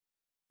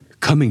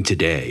Coming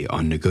today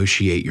on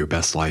Negotiate Your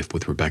Best Life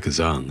with Rebecca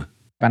Zung.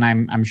 And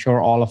I'm sure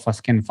all of us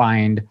can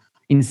find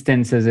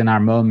instances in our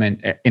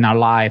moment, in our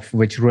life,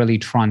 which really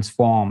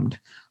transformed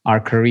our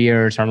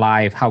careers, our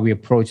life, how we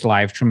approach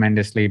life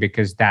tremendously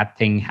because that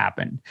thing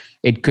happened.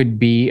 It could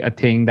be a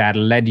thing that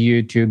led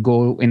you to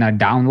go in a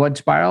downward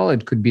spiral.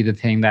 It could be the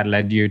thing that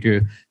led you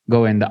to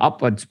go in the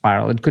upward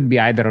spiral. It could be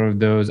either of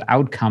those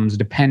outcomes,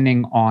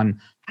 depending on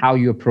how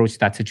you approach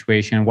that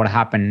situation, what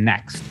happened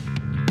next.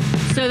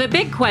 So the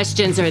big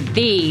questions are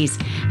these.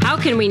 How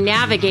can we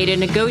navigate and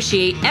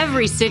negotiate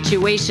every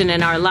situation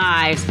in our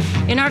lives,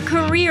 in our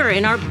career,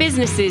 in our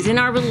businesses, in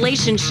our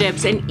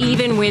relationships, and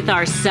even with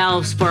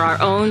ourselves for our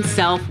own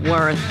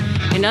self-worth?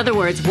 In other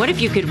words, what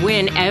if you could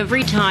win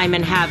every time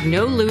and have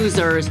no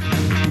losers?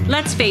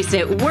 Let's face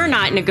it, we're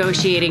not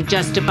negotiating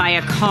just to buy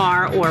a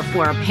car or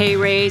for a pay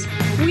raise.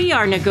 We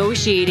are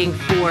negotiating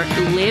for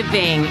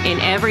living in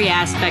every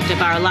aspect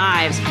of our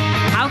lives.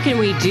 How can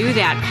we do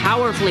that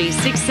powerfully,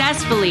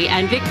 successfully,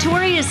 and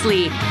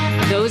victoriously?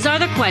 Those are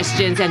the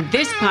questions, and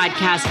this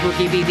podcast will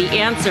give you the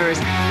answers.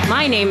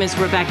 My name is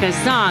Rebecca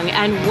Zung,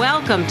 and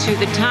welcome to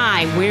the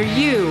time where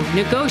you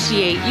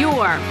negotiate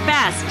your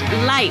best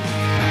life.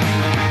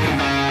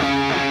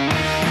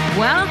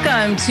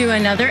 Welcome to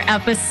another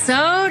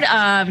episode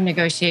of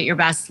Negotiate Your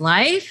Best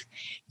Life.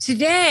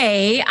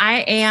 Today,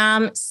 I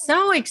am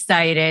so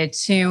excited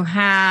to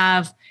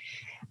have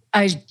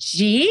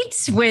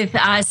Ajit with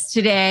us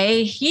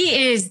today.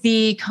 He is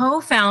the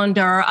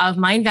co-founder of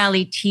Mind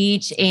Valley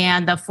Teach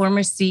and the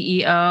former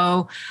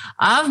CEO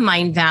of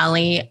Mind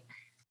Valley.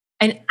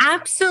 An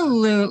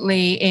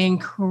absolutely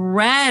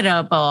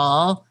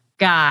incredible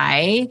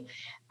guy.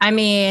 I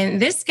mean,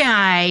 this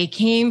guy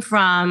came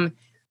from,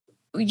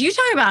 you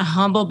talk about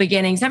humble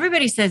beginnings.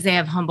 Everybody says they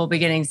have humble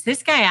beginnings.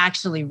 This guy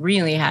actually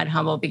really had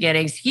humble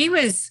beginnings. He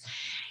was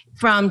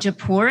from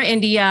Jaipur,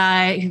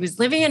 India. He was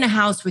living in a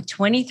house with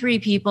 23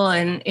 people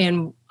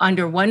in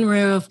under one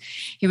roof.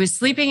 He was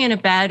sleeping in a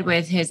bed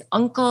with his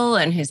uncle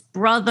and his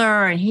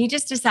brother, and he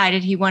just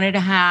decided he wanted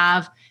to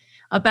have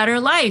a better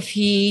life.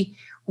 He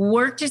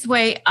worked his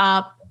way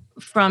up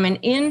from an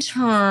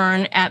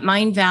intern at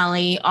Mind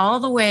Valley all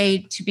the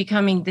way to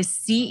becoming the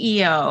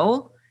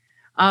CEO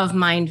of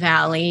Mind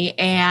Valley.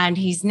 And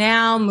he's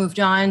now moved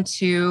on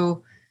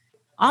to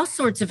all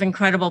sorts of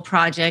incredible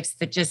projects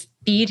that just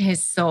feed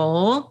his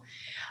soul,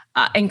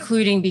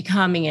 including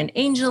becoming an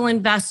angel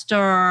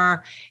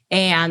investor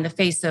and the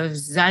face of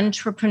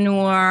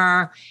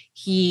Zentrepreneur.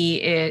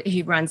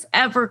 He runs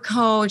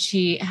EverCoach.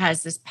 He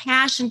has this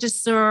passion to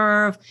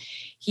serve.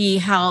 He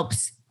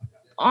helps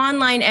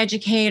online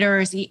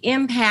educators. He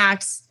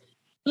impacts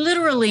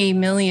literally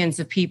millions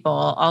of people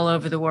all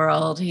over the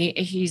world.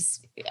 He's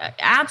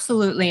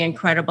absolutely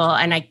incredible.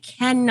 And I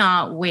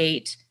cannot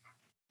wait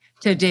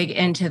to dig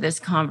into this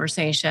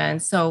conversation.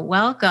 So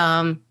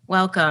welcome,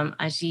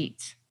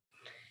 Ajit.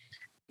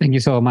 Thank you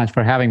so much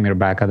for having me,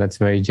 Rebecca. That's a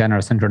very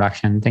generous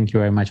introduction. Thank you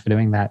very much for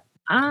doing that.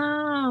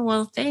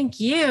 Well, thank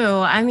you.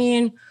 I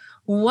mean,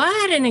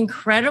 what an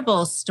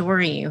incredible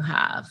story you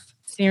have.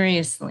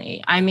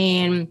 Seriously. I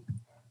mean,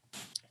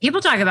 people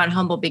talk about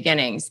humble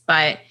beginnings,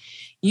 but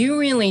you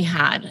really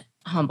had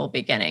humble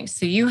beginnings.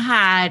 So you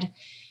had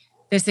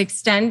this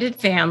extended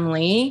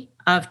family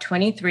of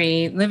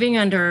 23 living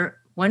under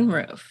one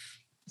roof.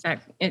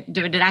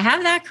 Did I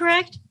have that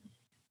correct?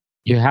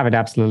 You have it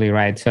absolutely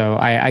right. So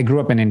I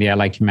grew up in India,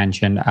 like you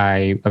mentioned.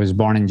 I was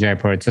born in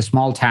Jaipur. It's a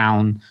small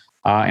town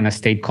in a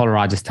state called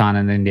Rajasthan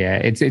in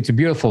India. It's a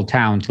beautiful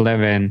town to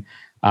live in.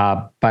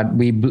 But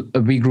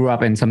we grew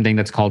up in something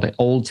that's called the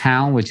Old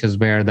Town, which is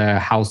where the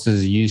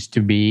houses used to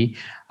be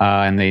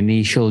in the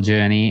initial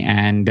journey.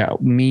 And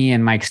me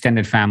and my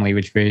extended family,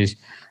 which was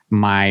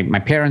my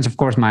parents, of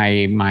course,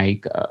 my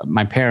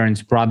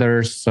parents'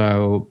 brothers,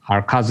 so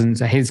our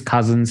cousins, his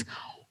cousins,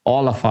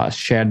 all of us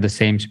shared the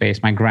same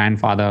space. My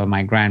grandfather,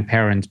 my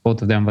grandparents,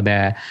 both of them were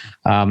there.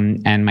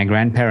 And my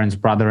grandparents'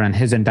 brother and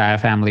his entire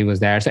family was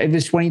there. So it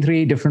was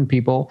 23 different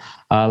people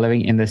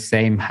living in the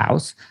same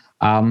house.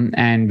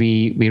 And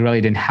we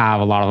really didn't have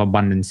a lot of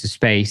abundance of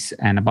space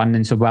and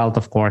abundance of wealth,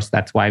 of course.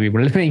 That's why we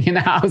were living in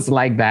a house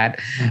like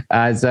that.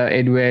 So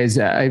it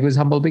was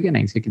humble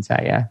beginnings, you can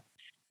say, yeah.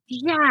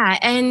 Yeah.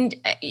 And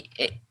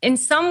in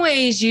some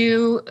ways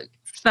you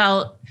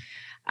felt,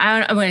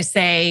 I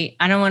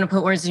don't want to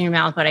put words in your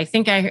mouth, but I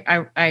think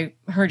I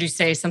heard you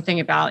say something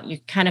about you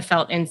kind of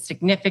felt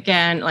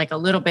insignificant, like a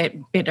little bit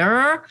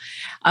bitter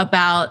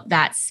about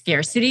that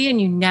scarcity,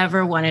 and you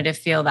never wanted to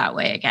feel that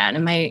way again.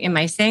 Am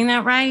I saying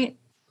that right?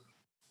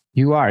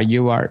 You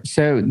are.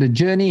 So the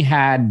journey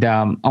had,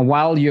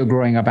 while you're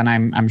growing up, and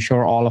I'm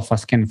sure all of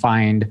us can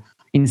find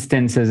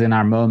instances in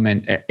our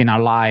moment, in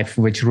our life,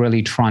 which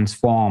really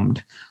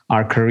transformed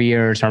our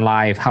careers, our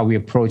life, how we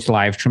approach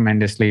life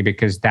tremendously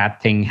because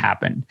that thing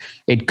happened.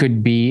 It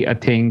could be a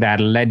thing that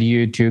led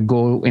you to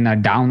go in a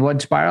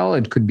downward spiral.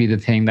 It could be the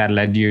thing that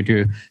led you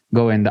to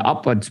go in the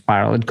upward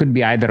spiral. It could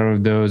be either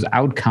of those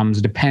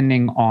outcomes,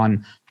 depending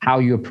on how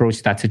you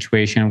approach that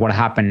situation, what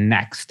happened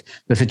next.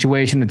 The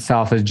situation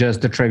itself is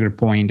just the trigger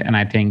point, and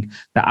I think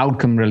the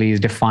outcome really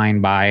is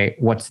defined by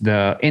what's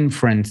the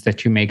inference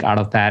that you make out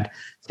of that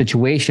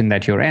situation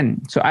that you're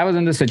in. So I was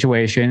in this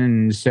situation,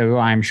 and so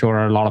I'm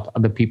sure a lot of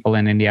other people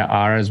in India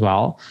are as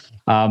well.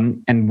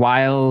 And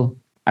while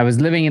I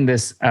was living in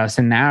this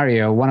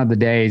scenario, one of the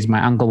days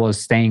my uncle was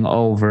staying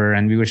over,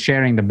 and we were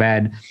sharing the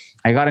bed.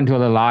 I got into a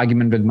little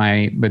argument with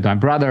my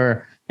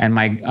brother, and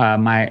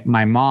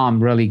my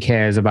mom really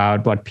cares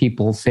about what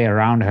people say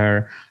around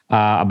her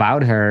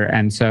about her,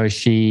 and so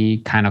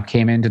she kind of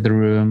came into the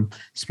room,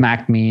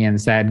 smacked me, and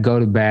said, "Go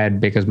to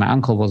bed," because my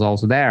uncle was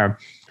also there.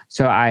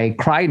 So I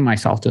cried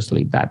myself to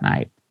sleep that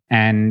night.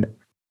 And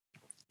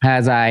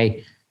as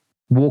I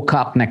woke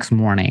up next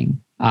morning,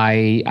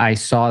 I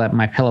saw that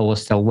my pillow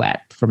was still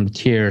wet from the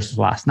tears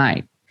last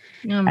night.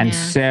 Oh, and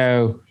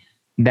so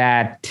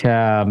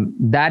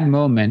that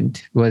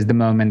moment was the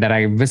moment that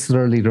I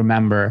viscerally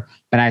remember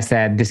when I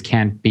said, "This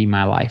can't be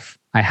my life.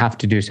 I have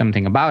to do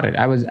something about it."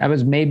 I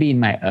was maybe in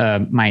my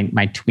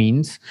my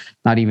tweens,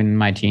 not even in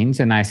my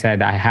teens, and I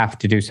said, "I have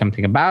to do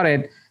something about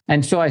it."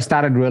 And so I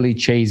started really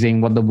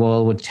chasing what the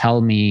world would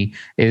tell me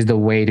is the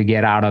way to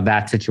get out of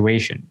that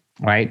situation,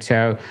 right?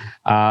 So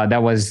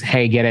that was,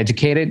 hey, get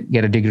educated,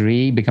 get a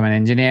degree, become an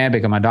engineer,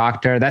 become a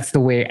doctor. That's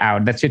the way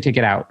out. That's your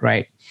ticket out,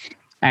 right?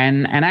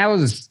 And I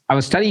was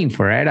studying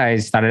for it.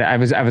 I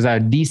was a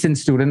decent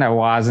student. I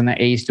wasn't an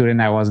A student.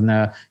 I wasn't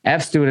a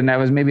F student. I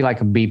was maybe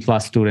like a B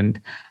plus student.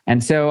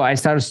 And so I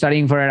started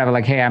studying for it. I was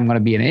like, hey, I'm going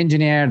to be an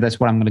engineer.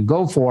 That's what I'm going to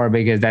go for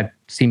because that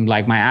seemed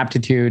like my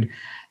aptitude.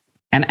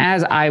 And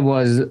as I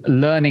was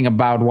learning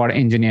about what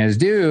engineers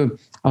do,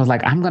 I was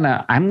like, I'm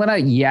gonna,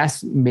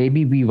 yes,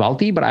 maybe be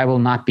wealthy, but I will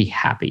not be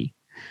happy.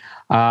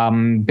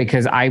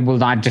 Because I will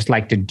not just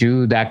like to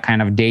do that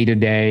kind of day to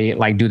day,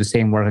 like do the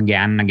same work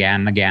again and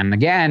again and again and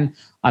again,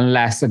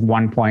 unless at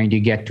one point you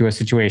get to a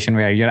situation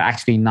where you're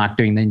actually not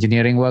doing the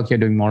engineering work, you're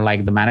doing more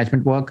like the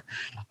management work,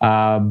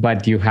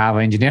 but you have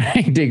an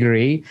engineering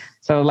degree.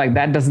 So like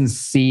that doesn't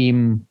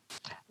seem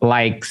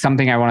like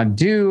something I want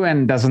to do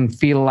and doesn't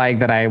feel like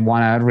that I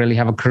want to really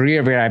have a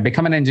career where I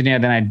become an engineer,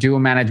 then I do a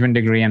management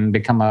degree and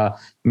become a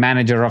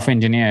manager of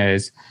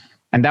engineers.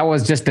 And that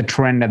was just the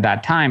trend at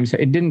that time. So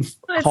it didn't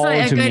call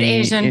like to me. It's a good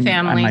Asian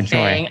family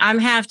thing. I'm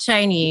half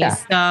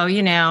Chinese. Yeah.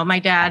 So, my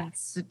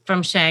dad's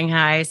from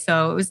Shanghai.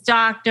 So it was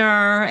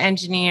doctor,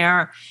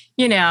 engineer,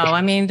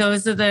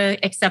 those are the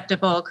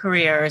acceptable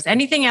careers.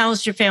 Anything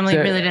else, your family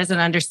really doesn't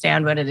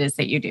understand what it is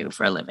that you do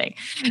for a living.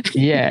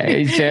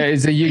 Yeah.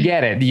 So you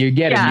get it. You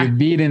get it. You've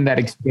been in that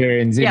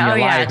experience in your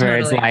life where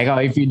it's like, oh,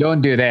 if you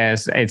don't do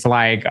this, it's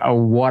like, oh,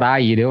 what are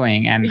you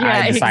doing? And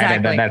I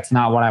decided that that's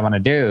not what I want to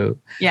do.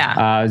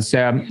 Yeah.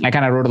 So I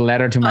kind of wrote a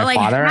letter to my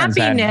father and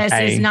said,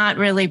 happiness is not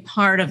really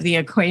part of the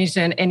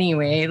equation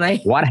anyway.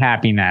 Like what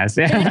happiness?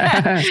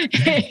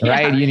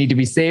 Right? You need to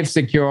be safe,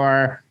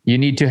 secure. You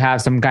need to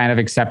have some kind of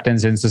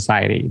acceptance in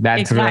society.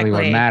 That's really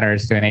what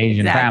matters to an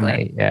Asian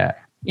family. Yeah.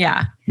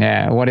 Yeah.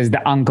 Yeah. What is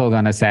the uncle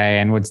going to say?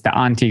 And what's the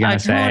auntie going to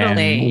say?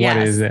 Totally. And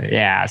what is it?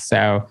 Yeah.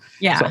 So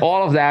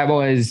all of that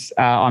was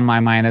on my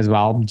mind as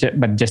well.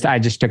 But I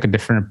just took a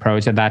different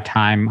approach at that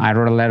time. I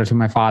wrote a letter to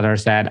my father,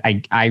 said,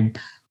 I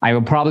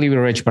will probably be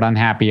rich, but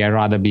unhappy. I'd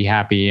rather be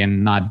happy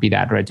and not be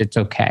that rich. It's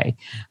okay.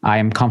 I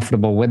am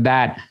comfortable with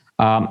that.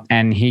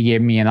 And he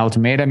gave me an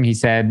ultimatum. He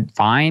said,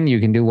 fine, you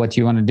can do what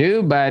you want to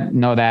do, but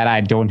know that I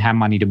don't have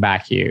money to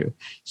back you.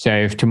 So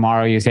if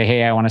tomorrow you say,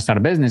 hey, I want to start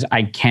a business,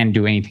 I can't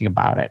do anything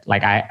about it.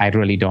 Like I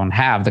really don't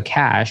have the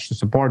cash to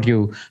support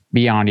you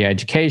beyond your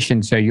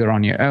education. So you're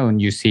on your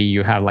own. You see,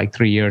 you have like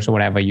 3 years or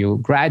whatever, you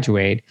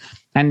graduate.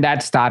 And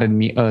that started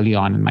me early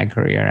on in my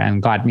career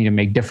and got me to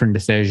make different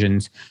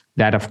decisions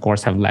that, of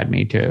course, have led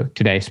me to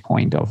today's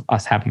point of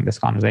us having this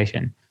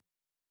conversation.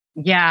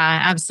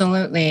 Yeah,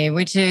 absolutely.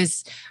 Which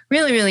is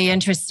really, really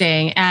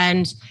interesting.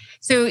 And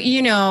so,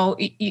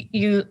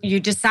 you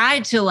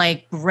decide to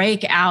like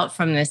break out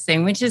from this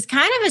thing, which is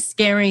kind of a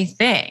scary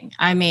thing.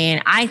 I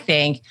mean, I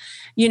think,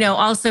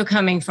 also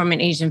coming from an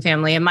Asian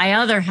family, and my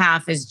other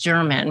half is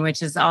German,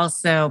 which is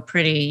also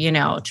pretty,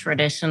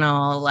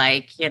 traditional.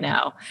 Like,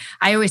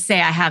 I always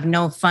say I have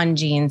no fun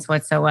genes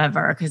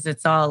whatsoever because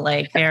it's all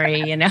like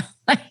very, so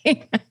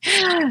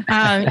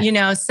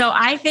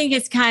I think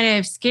it's kind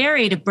of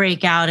scary to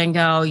break out and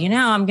go,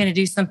 I'm going to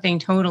do something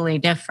totally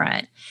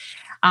different.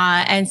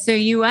 And so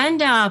you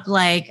end up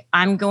like,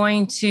 I'm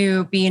going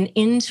to be an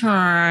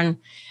intern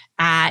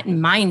at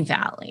Mind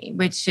Valley,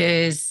 which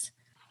is,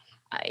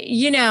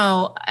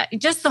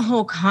 just the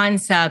whole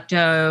concept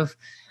of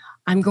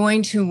I'm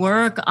going to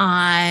work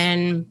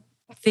on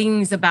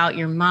things about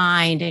your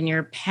mind and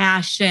your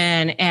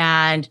passion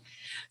and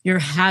your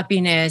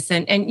happiness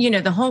and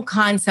the whole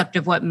concept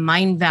of what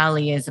Mind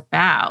Valley is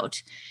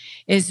about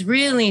is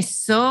really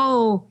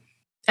so.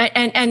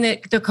 And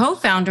the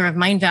co-founder of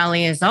Mind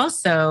Valley is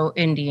also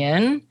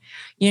Indian,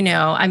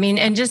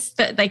 and just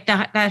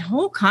that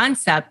whole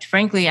concept,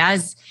 frankly,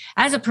 as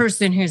a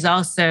person who's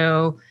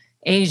also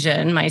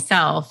Asian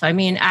myself,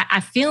 I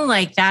feel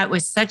like that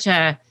was such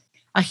a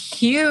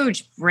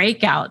huge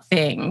breakout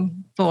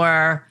thing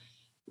for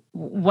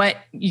what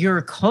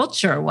your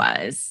culture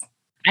was.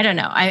 I don't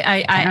know.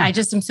 I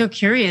just am so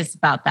curious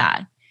about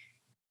that.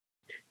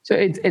 So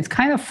it's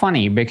kind of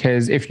funny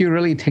because if you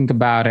really think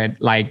about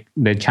it, like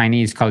the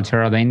Chinese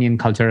culture or the Indian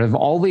culture have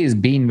always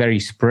been very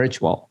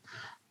spiritual.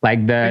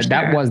 Like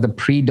that was the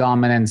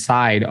predominant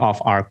side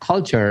of our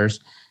cultures.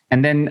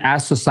 And then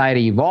as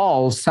society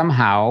evolves,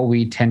 somehow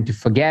we tend to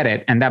forget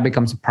it. And that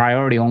becomes a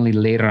priority only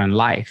later in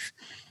life.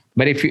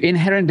 But if you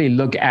inherently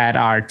look at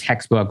our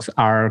textbooks,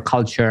 our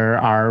culture,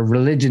 our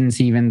religions,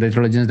 even the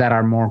religions that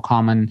are more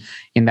common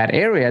in that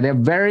area, they're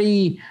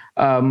very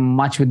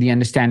much with the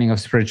understanding of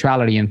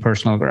spirituality and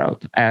personal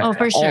growth all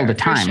the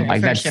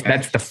time.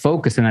 That's the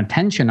focus and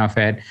attention of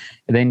it.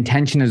 The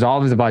intention is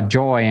always about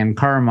joy and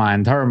karma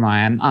and dharma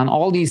and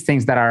all these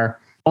things that are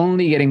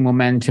only getting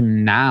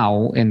momentum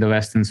now in the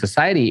Western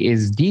society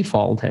is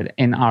defaulted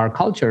in our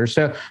culture.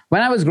 So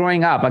when I was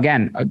growing up,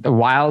 again,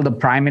 while the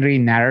primary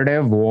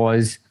narrative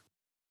was,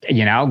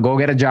 go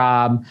get a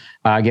job,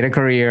 get a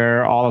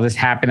career, all of this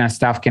happiness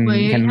stuff can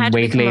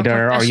wait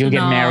later, or you'll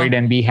get married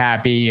and be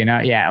happy,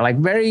 like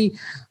very,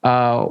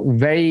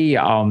 very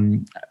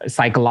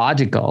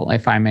psychological,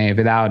 if I may,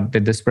 without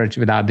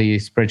the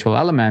spiritual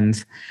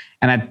elements.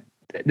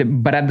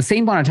 But at the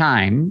same point of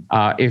time,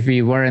 if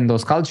we were in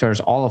those cultures,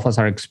 all of us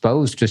are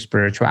exposed to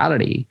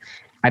spirituality.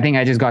 I think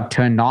I just got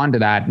turned on to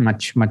that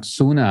much, much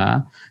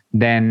sooner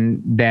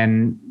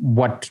than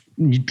what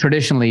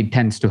traditionally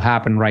tends to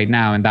happen right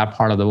now in that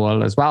part of the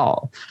world as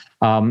well.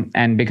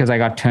 And because I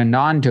got turned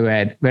on to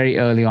it very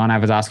early on, I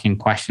was asking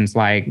questions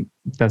like,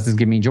 does this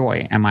give me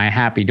joy? Am I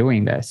happy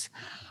doing this?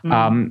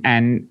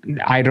 And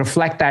I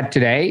reflect that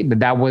today,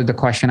 that was the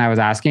question I was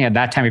asking. At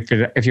that time,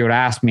 if you would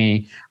ask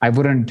me, I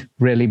wouldn't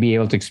really be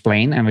able to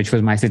explain, and which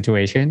was my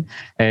situation,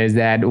 is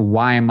that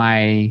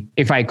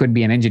if I could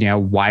be an engineer,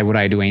 why would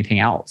I do anything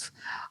else?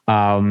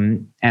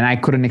 And I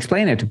couldn't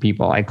explain it to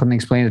people. I couldn't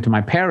explain it to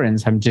my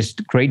parents. I'm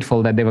just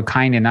grateful that they were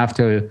kind enough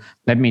to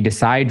let me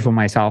decide for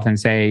myself and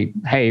say,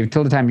 hey,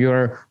 till the time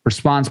you're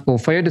responsible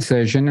for your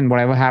decision and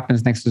whatever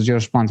happens next is your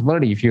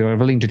responsibility. If you're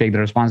willing to take the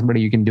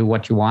responsibility, you can do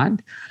what you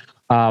want.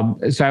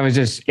 So I was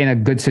just in a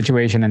good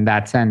situation in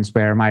that sense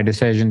where my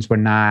decisions were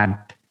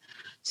not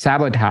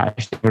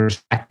sabotaged, they were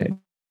respected.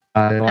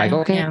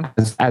 Okay,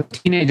 as a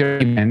teenager,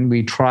 even,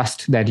 we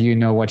trust that you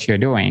know what you're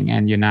doing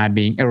and you're not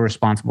being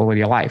irresponsible with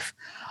your life.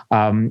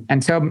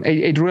 And so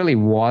it really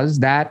was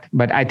that.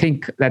 But I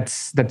think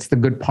that's the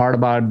good part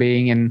about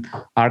being in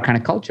our kind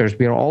of cultures.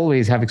 We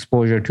always have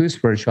exposure to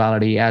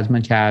spirituality as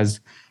much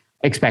as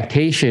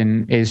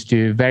expectation is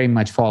to very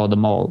much follow the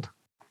mold.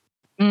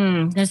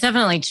 That's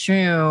definitely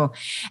true.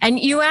 And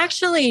you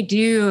actually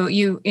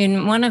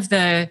in one of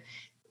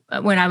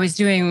when I was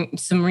doing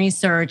some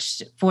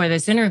research for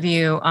this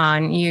interview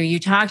on you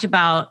talked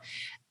about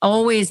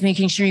always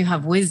making sure you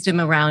have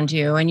wisdom around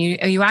you. And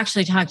you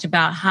actually talked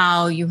about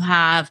how you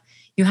had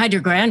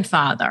your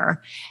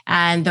grandfather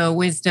and the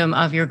wisdom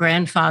of your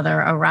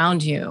grandfather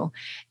around you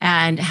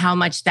and how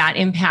much that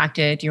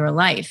impacted your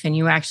life. And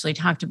you actually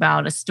talked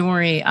about a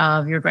story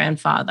of your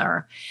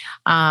grandfather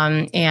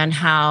and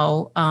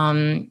how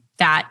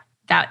that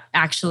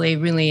actually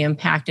really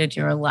impacted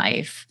your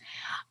life.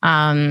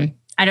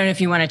 I don't know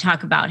if you want to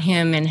talk about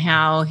him and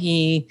how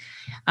he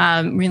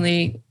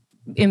really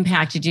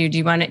impacted you. Do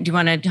you want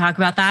to talk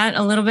about that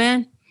a little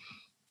bit?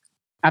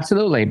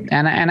 Absolutely.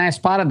 And I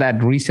spotted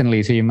that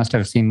recently. So you must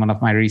have seen one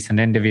of my recent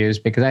interviews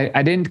because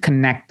I didn't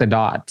connect the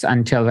dots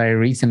until very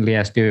recently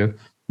as to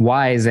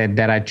why is it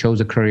that I chose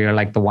a career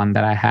like the one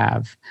that I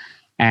have.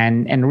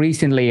 And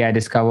recently I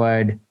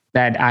discovered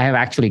that I have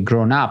actually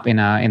grown up in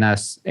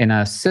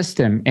a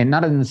system, and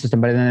not in the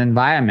system, but in an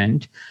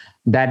environment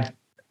that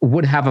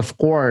would have, of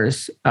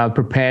course,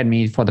 prepared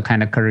me for the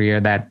kind of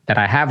career that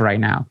I have right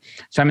now.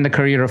 So I'm in the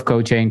career of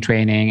coaching,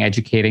 training,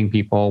 educating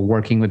people,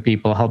 working with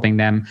people, helping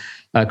them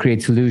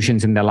create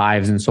solutions in their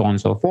lives and so on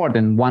and so forth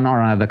in one or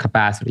another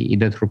capacity,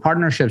 either through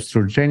partnerships,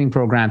 through training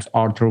programs,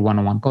 or through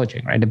one-on-one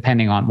coaching, right?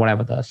 Depending on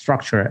whatever the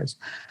structure is.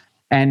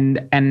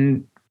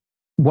 And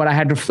what I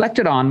had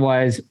reflected on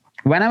was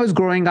when I was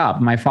growing up,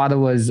 my father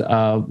was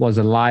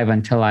alive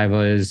until I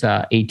was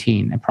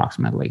 18,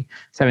 approximately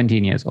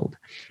 17 years old.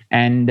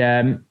 And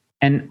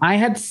I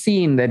had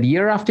seen that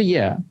year after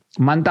year,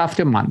 month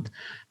after month,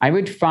 I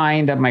would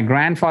find that my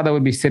grandfather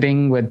would be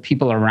sitting with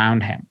people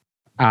around him.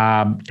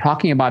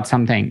 talking about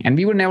something, and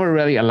we were never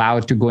really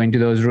allowed to go into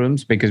those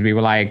rooms because we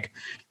were like,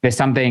 there's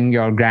something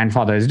your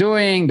grandfather is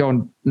doing,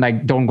 don't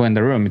go in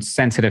the room, it's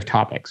sensitive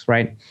topics,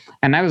 right?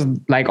 And I was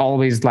like,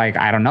 always like,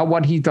 I don't know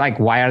what he's like,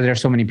 why are there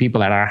so many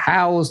people at our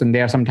house? And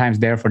they're sometimes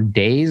there for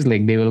days.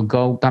 Like they will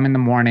come in the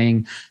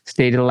morning,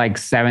 stay till like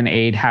 7,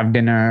 8, have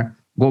dinner,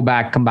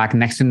 come back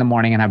next in the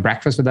morning and have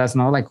breakfast with us.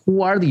 And I was like,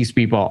 who are these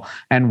people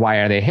and why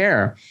are they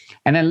here?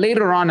 And then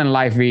later on in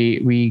life,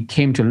 we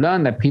came to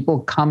learn that people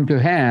come to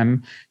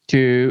him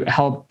to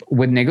help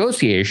with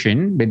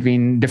negotiation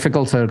between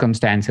difficult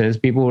circumstances.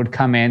 People would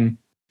come in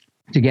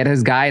to get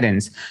his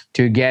guidance,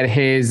 to get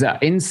his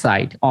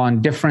insight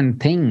on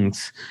different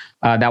things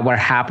that were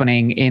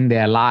happening in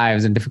their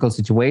lives and difficult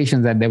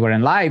situations that they were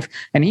in life.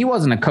 And he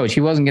wasn't a coach.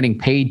 He wasn't getting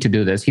paid to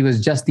do this. He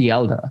was just the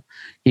elder.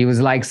 He was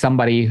like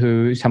somebody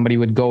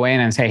would go in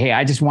and say, hey,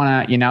 I just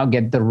want to,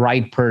 get the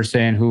right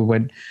person who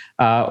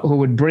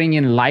would bring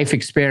in life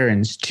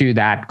experience to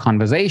that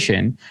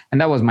conversation.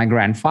 And that was my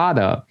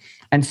grandfather.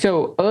 And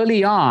so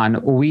early on,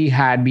 we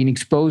had been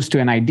exposed to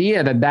an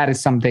idea that is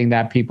something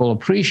that people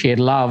appreciate,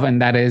 love,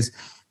 and that is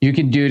you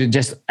can do to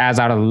just as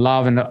out of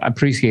love and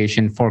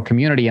appreciation for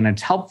community, and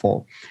it's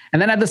helpful.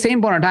 And then at the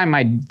same point in time,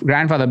 my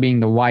grandfather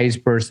being the wise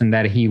person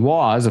that he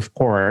was, of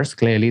course,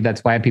 clearly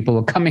that's why people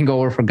were coming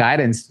over for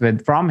guidance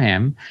from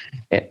him.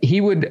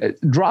 He would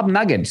drop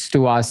nuggets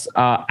to us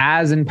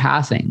as in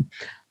passing.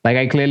 Like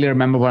I clearly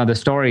remember one of the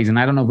stories, and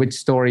I don't know which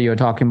story you're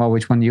talking about,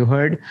 which one you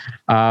heard,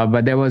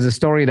 but there was a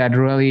story that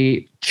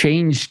really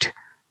changed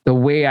the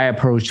way I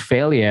approached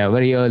failure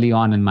very early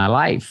on in my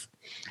life.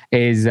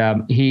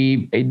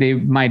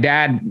 My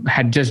dad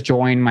had just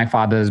joined my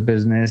father's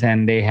business,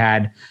 and they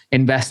had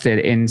invested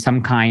in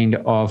some kind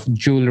of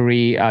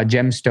jewelry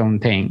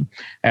gemstone thing.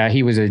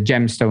 He was a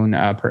gemstone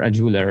a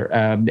jeweler.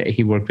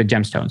 He worked with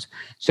gemstones.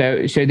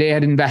 So they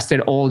had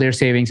invested all their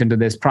savings into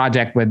this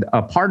project with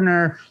a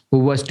partner who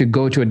was to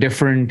go to a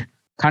different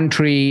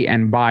country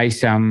and buy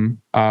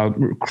some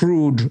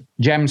crude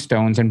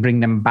gemstones and bring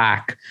them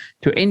back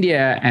to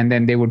India, and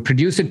then they would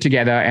produce it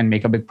together and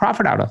make a big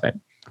profit out of it.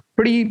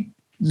 Pretty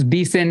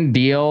decent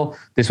deal.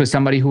 This was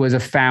somebody who was a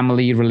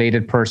family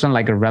related person,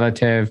 like a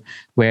relative,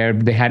 where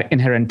they had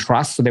inherent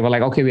trust. So they were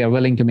like, okay, we are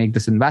willing to make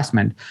this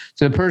investment.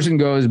 So the person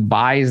goes,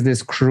 buys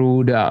this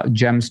crude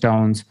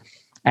gemstones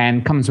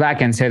and comes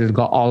back and says it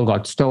all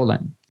got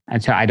stolen.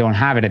 And so I don't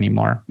have it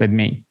anymore with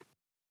me.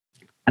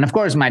 And of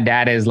course, my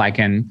dad is like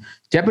in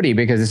jeopardy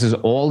because this is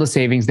all the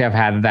savings they've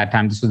had at that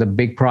time. This was a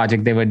big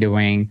project they were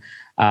doing.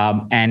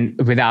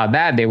 And without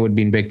that, they would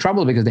be in big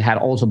trouble because they had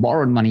also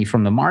borrowed money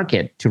from the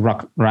market to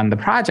run the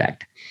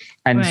project.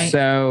 And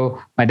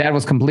so my dad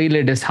was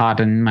completely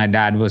disheartened. My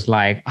dad was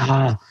like,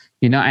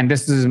 and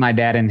this is my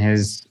dad in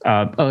his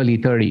early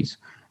 30s.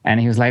 And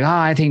he was like,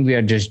 I think we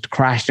are just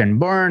crashed and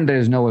burned.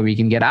 There's no way we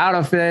can get out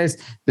of this.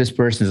 This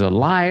person is a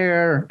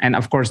liar. And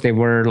of course, they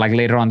were like,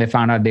 later on, they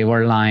found out they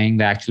were lying.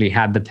 They actually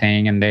had the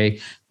thing and they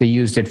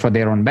used it for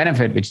their own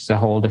benefit, which is a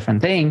whole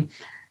different thing.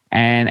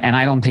 And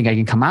I don't think I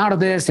can come out of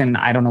this. And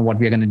I don't know what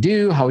we're going to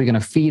do. How are we going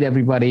to feed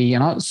everybody,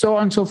 so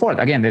on and so forth.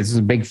 Again, this is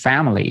a big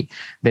family.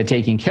 They're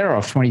taking care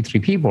of 23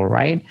 people,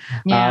 right?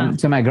 Yeah.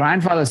 So my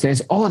grandfather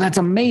says, oh, that's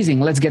amazing.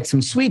 Let's get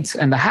some sweets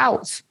in the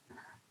house.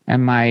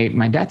 And my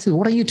dad says,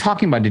 what are you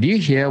talking about? Did you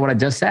hear what I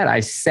just said? I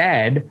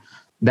said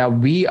that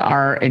we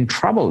are in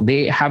trouble.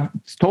 They have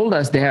told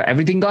us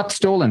everything got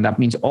stolen. That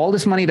means all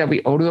this money that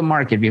we owe to the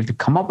market, we have to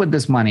come up with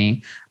this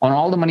money. On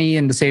all the money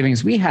and the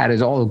savings we had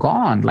is all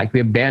gone. Like we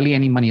have barely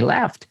any money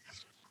left.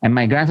 And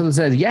my grandfather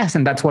says, yes,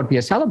 and that's what we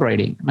are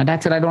celebrating. My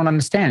dad said, I don't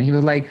understand. He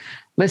was like,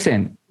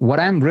 listen, what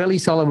I'm really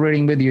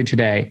celebrating with you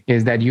today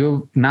is that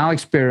you've now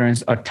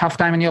experienced a tough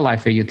time in your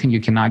life where you think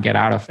you cannot get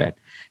out of it.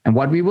 And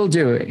what we will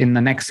do in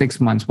the next 6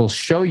 months will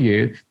show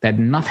you that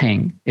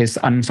nothing is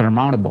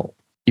unsurmountable.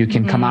 You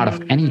can come out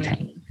of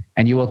anything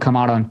and you will come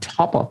out on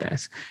top of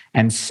this.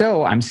 And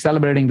so I'm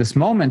celebrating this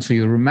moment so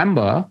you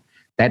remember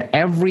that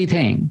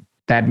everything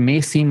that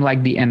may seem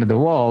like the end of the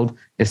world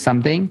is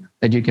something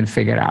that you can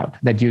figure out,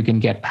 that you can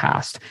get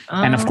past.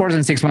 And of course,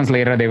 in 6 months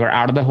later, they were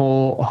out of the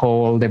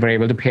hole. They were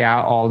able to pay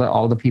out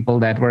all the people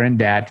that were in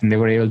debt, and they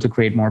were able to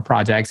create more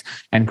projects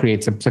and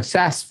create some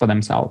success for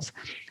themselves.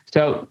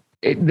 So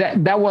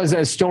that was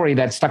a story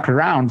that stuck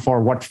around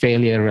for what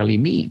failure really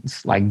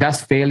means. Like,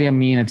 does failure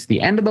mean it's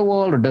the end of the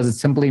world, or does it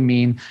simply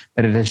mean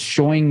that it is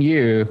showing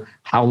you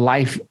how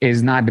life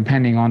is not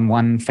depending on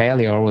one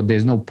failure, or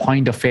there's no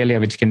point of failure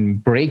which can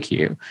break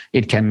you?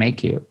 It can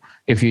make you,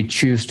 if you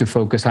choose to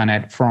focus on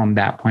it from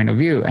that point of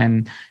view.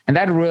 And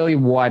that really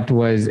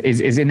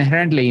is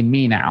inherently in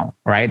me now,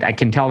 right? I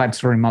can tell that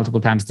story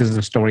multiple times. This is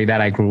a story that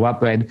I grew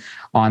up with,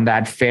 on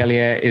that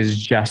failure is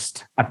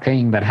just a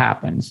thing that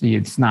happens.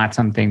 It's not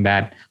something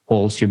that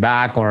holds you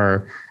back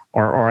or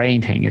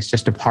anything. It's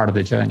just a part of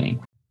the journey.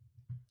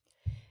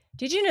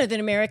 Did you know that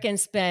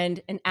Americans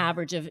spend an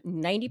average of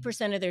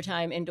 90% of their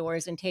time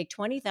indoors and take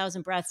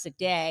 20,000 breaths a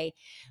day?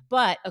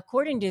 But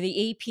according to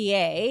the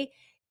EPA,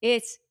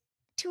 it's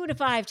 2 to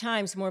 5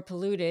 times more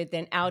polluted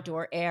than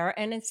outdoor air,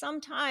 and in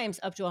sometimes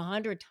up to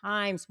 100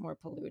 times more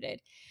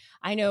polluted.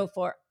 I know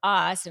for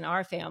us and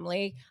our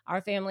family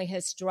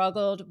has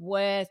struggled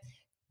with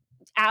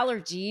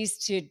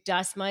allergies to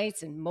dust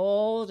mites and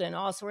mold and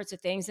all sorts of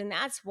things. And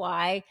that's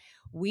why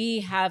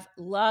we have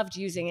loved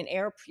using an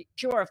air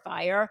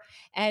purifier.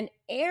 And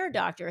Air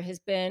Doctor has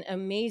been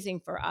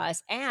amazing for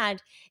us.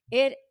 And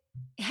it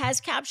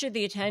has captured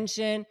the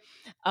attention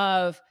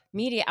of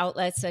media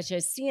outlets such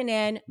as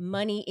CNN,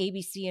 Money,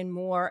 ABC, and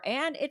more.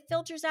 And it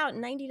filters out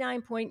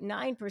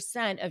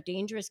 99.9% of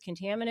dangerous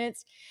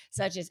contaminants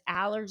such as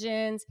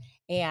allergens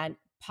and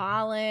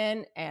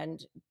pollen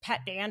and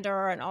pet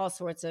dander and all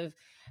sorts of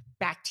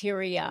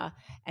bacteria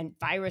and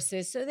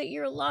viruses so that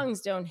your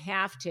lungs don't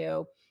have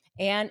to.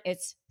 And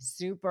it's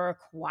super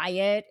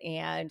quiet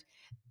and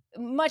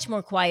much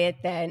more quiet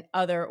than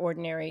other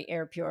ordinary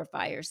air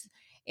purifiers.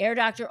 Air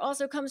Doctor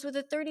also comes with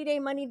a 30-day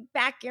money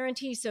back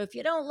guarantee. So if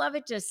you don't love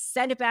it, just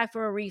send it back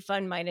for a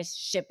refund minus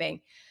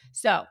shipping.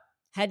 So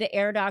head to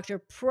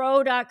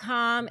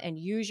airdoctorpro.com and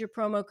use your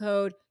promo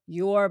code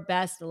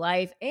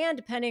YourBestLife. And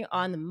depending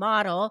on the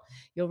model,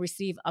 you'll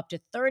receive up to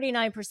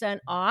 39%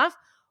 off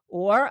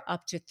or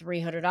up to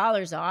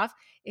 $300 off.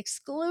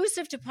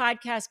 Exclusive to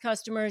podcast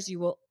customers, you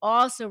will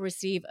also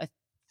receive a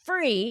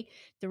free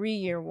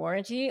 3-year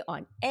warranty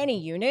on any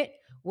unit,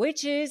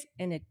 which is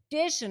an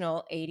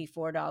additional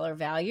 $84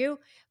 value.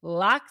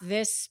 Lock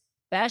this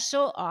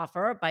special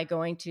offer by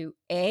going to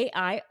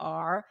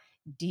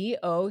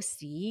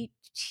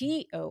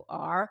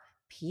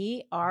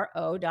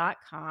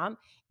AIRDOCTORPRO.com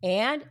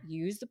and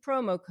use the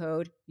promo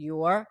code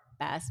YourBestLife.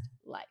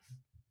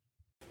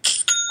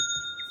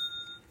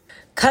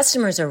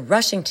 Customers are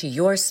rushing to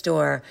your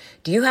store.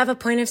 Do you have a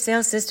point of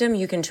sale system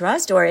you can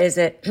trust, or is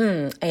it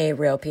a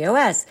real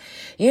POS?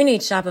 You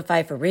need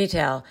Shopify for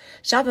retail.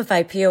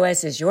 Shopify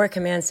POS is your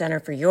command center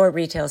for your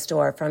retail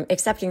store, from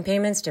accepting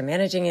payments to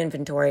managing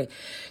inventory.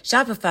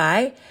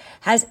 Shopify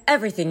has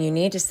everything you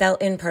need to sell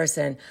in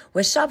person.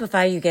 With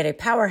Shopify, you get a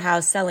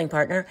powerhouse selling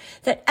partner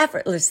that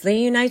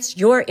effortlessly unites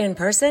your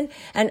in-person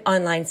and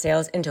online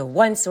sales into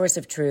one source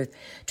of truth.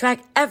 Track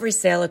every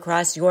sale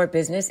across your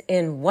business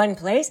in one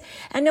place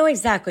and know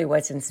exactly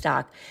what's in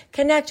stock.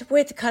 Connect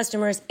with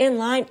customers in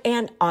line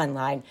and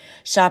online.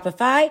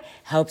 Shopify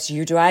helps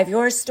you drive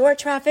your store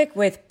traffic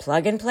with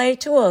plug-and-play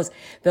tools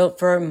built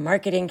for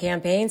marketing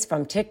campaigns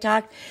from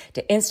TikTok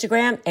to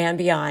Instagram and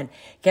beyond.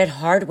 Get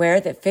hardware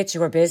that fits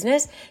your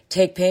business.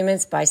 Take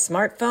payments by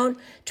smartphone.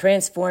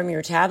 Transform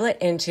your tablet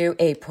into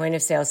a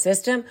point-of-sale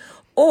system,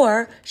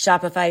 or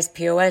Shopify's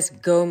POS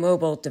Go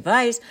mobile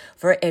device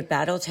for a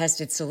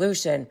battle-tested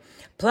solution.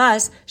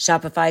 Plus,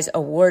 Shopify's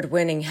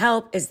award-winning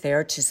help is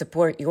there to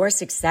support your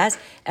success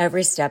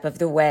every step of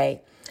the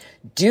way.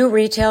 Do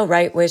retail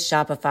right with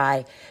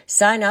Shopify.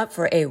 Sign up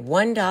for a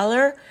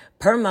 $1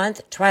 per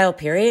month trial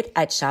period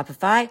at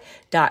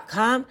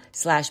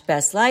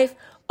shopify.com/bestlife,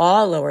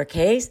 all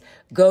lowercase.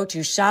 Go to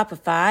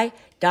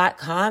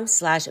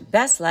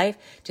shopify.com/bestlife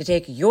to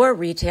take your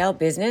retail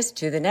business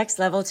to the next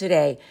level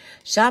today.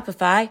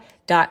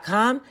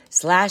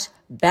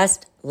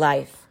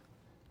 Shopify.com/bestlife.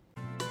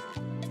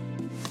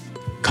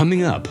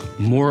 Coming up,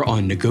 more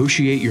on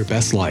Negotiate Your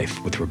Best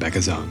Life with Rebecca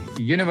Zung.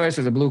 The universe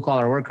is a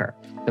blue-collar worker.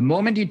 The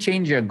moment you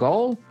change your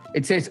goal,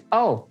 it says,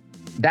 oh,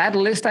 that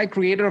list I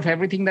created of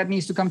everything that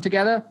needs to come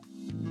together,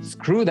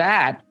 screw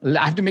that.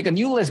 I have to make a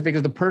new list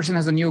because the person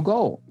has a new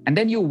goal. And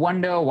then you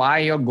wonder why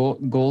your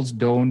goals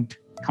don't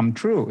come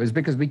true. It's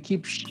because we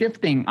keep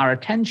shifting our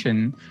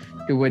attention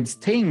towards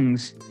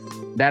things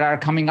that are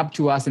coming up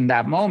to us in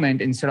that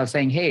moment, instead of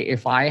saying, hey,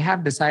 if I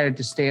have decided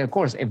to stay a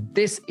course, if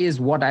this is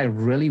what I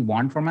really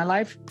want for my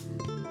life,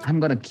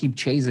 I'm going to keep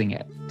chasing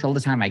it till the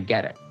time I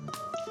get it.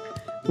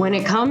 When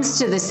it comes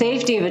to the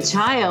safety of a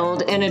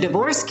child in a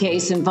divorce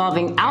case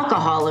involving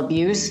alcohol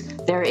abuse,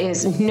 there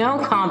is no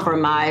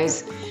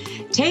compromise.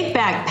 Take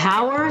back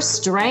power,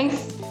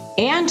 strength,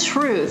 and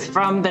truth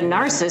from the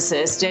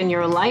narcissist in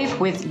your life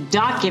with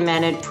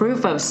documented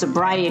proof of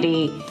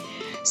sobriety.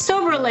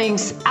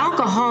 SoberLink's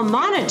alcohol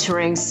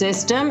monitoring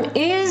system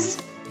is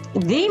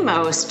the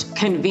most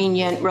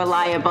convenient,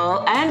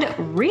 reliable, and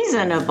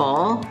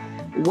reasonable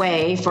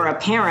way for a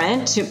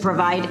parent to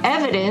provide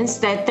evidence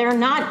that they're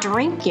not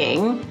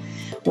drinking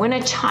when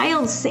a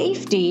child's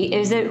safety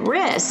is at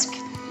risk.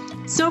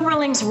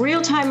 SoberLink's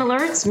real-time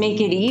alerts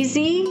make it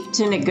easy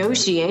to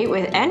negotiate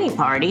with any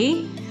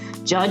party.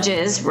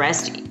 Judges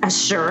rest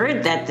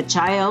assured that the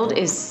child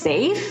is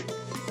safe.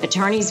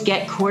 Attorneys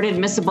get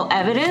court-admissible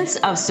evidence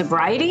of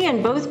sobriety,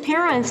 and both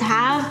parents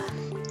have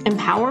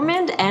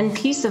empowerment and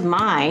peace of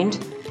mind.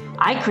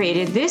 I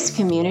created this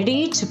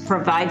community to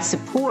provide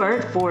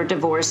support for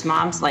divorced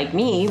moms like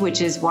me, which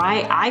is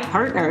why I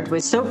partnered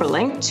with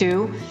SoberLink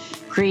to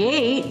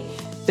create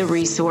the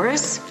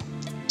resource,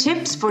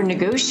 Tips for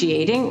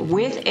Negotiating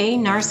with a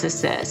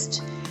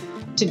Narcissist.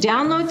 To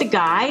download the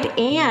guide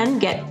and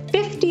get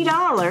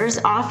 $50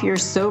 off your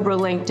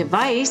SoberLink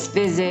device,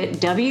 visit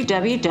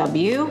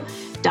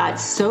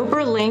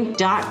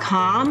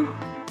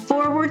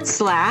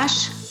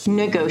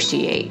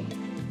www.soberlink.com/negotiate.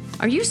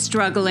 Are you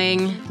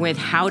struggling with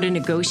how to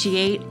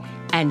negotiate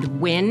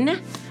and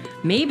win?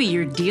 Maybe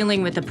you're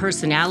dealing with a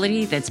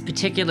personality that's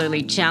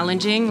particularly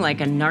challenging,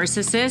 like a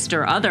narcissist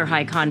or other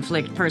high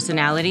conflict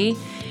personality,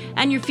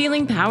 and you're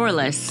feeling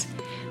powerless.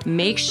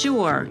 Make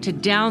sure to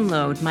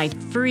download my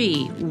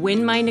free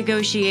Win My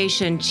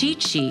Negotiation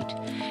cheat sheet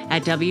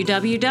at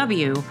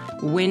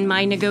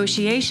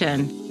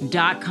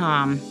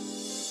www.winmynegotiation.com.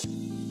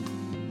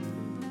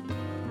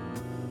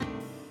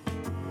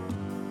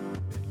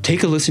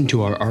 Take a listen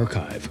to our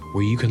archive,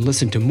 where you can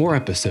listen to more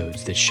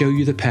episodes that show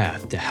you the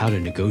path to how to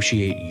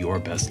negotiate your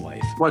best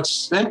life.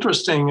 What's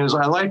interesting is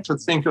I like to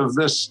think of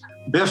this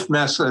Biff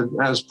method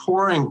as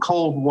pouring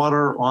cold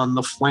water on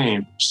the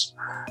flames.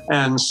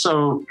 And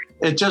so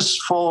it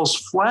just falls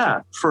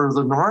flat for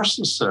the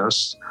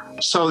narcissist.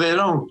 So they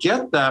don't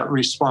get that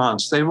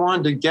response. They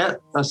want to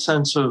get a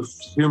sense of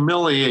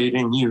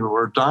humiliating you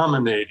or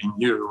dominating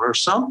you or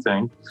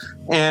something,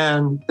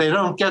 and they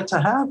don't get to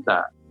have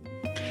that.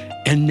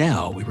 And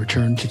now we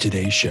return to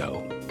today's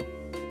show.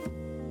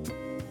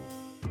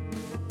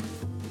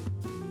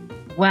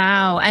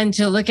 Wow. And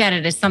to look at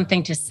it as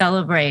something to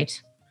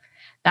celebrate.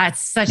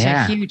 That's such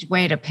a huge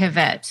way to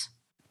pivot.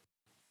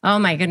 Oh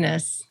my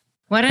goodness.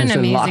 What an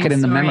amazing lock it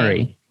in the story.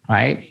 Memory,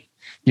 right?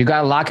 You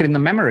got to lock it in the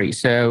memory.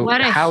 So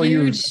how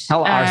you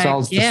tell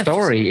ourselves the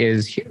story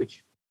is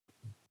huge.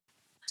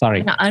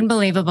 Sorry. An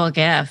unbelievable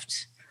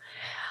gift.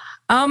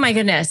 Oh my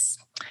goodness.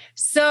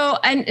 So,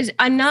 and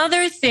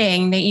another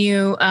thing that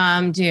you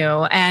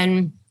do,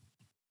 and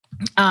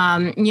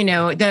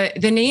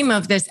the name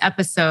of this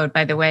episode,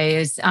 by the way,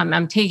 is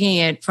I'm taking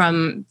it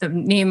from the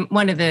name,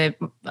 one of the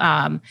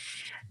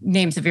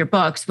names of your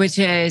books, which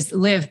is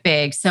Live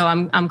Big. So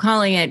I'm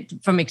calling it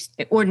From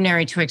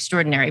Ordinary to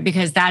Extraordinary,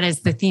 because that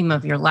is the theme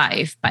of your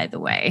life, by the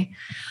way.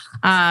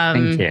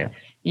 Thank you.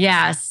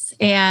 Yes.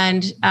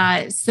 And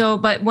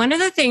but one of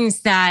the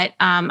things that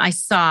I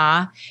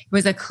saw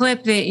was a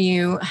clip that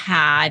you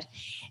had,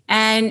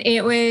 and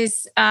it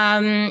was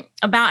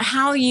about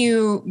how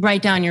you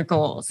write down your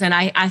goals. And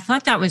I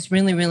thought that was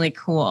really, really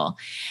cool.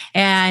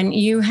 And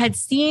you had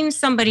seen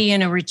somebody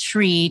in a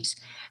retreat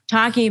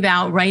talking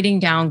about writing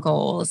down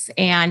goals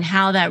and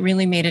how that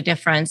really made a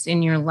difference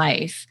in your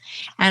life.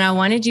 And I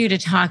wanted you to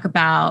talk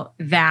about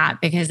that,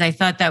 because I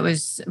thought that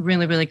was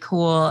really, really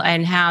cool,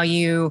 and how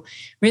you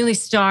really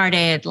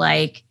started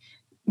like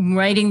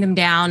writing them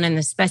down and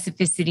the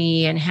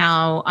specificity, and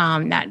how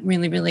that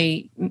really,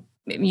 really,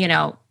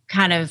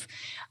 kind of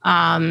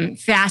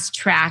fast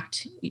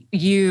tracked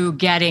you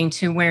getting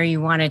to where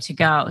you wanted to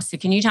go. So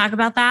can you talk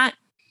about that?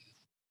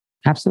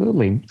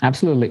 Absolutely.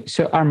 Absolutely.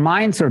 So our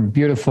minds are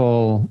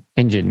beautiful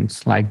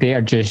engines. Like they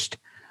are just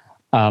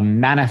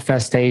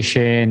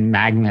manifestation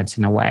magnets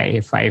in a way,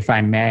 if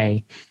I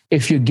may,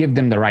 if you give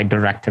them the right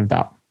directive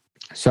though.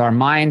 So our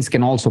minds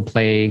can also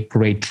play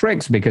great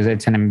tricks, because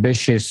it's an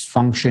ambitious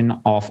function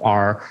of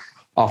our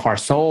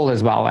soul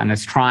as well. And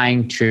it's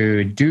trying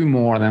to do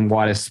more than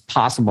what is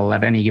possible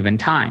at any given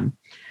time.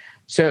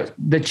 So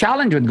the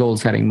challenge with goal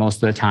setting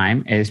most of the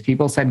time is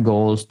people set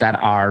goals that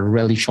are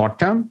really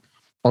short-term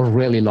or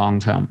really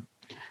long-term.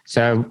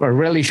 So a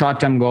really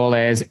short-term goal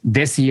is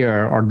this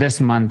year or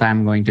this month,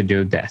 I'm going to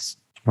do this,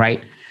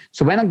 right?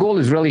 So when a goal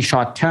is really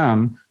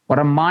short-term, what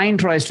our mind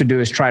tries to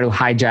do is try to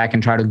hijack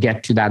and try to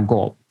get to that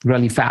goal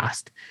really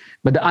fast.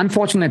 But the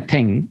unfortunate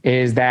thing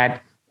is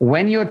that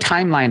when your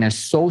timeline is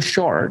so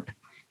short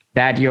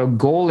that your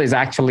goal is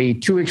actually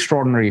too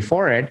extraordinary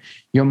for it,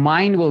 your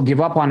mind will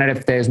give up on it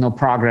if there's no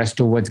progress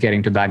towards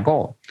getting to that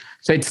goal.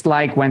 So it's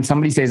like when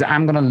somebody says,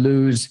 I'm going to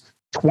lose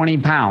 20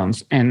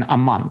 pounds in a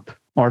month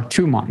or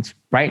 2 months,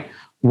 right?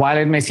 While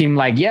it may seem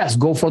like, yes,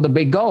 go for the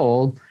big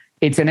goal,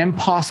 it's an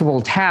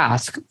impossible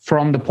task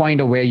from the point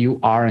of where you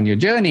are in your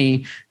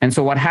journey. And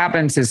so what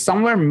happens is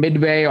somewhere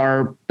midway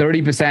or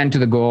 30% to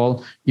the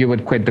goal, you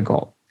would quit the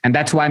goal. And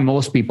that's why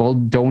most people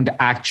don't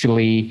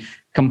actually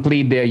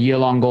complete their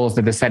year-long goals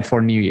that they set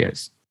for New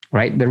Year's,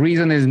 right? The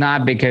reason is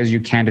not because you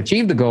can't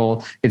achieve the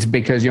goal. It's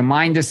because your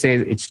mind just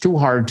says, it's too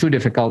hard, too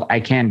difficult, I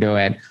can't do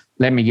it.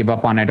 Let me give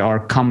up on it,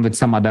 or come with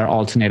some other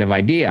alternative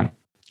idea.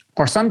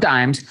 Or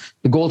sometimes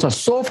the goals are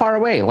so far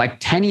away, like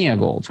 10-year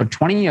goals or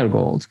 20-year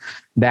goals,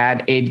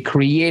 that it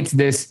creates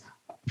this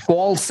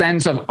false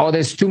sense of, oh,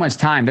 there's too much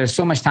time. There's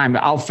so much time.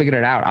 I'll figure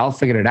it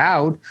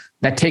out.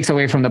 That takes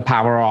away from the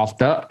power of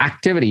the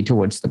activity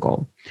towards the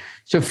goal.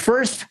 So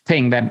first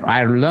thing that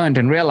I learned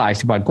and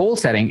realized about goal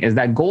setting is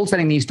that goal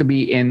setting needs to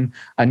be in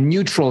a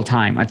neutral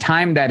time, a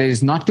time that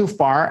is not too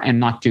far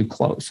and not too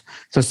close.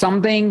 So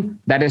something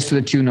that is to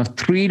the tune of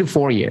 3 to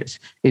 4 years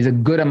is a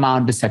good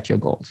amount to set your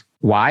goals.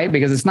 Why?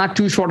 Because it's not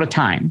too short a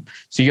time,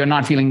 so you're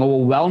not feeling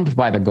overwhelmed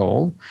by the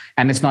goal,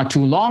 and it's not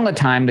too long a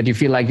time that you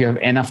feel like you have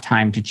enough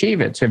time to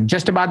achieve it. So you have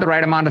just about the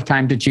right amount of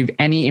time to achieve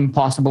any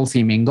impossible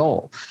seeming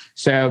goal.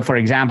 So for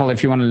example,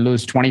 if you want to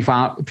lose 20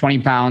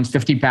 pounds,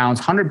 50 pounds,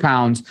 100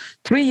 pounds,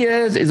 3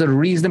 years is a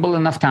reasonable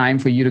enough time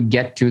for you to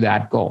get to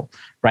that goal,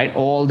 right?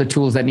 All the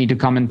tools that need to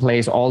come in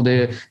place, all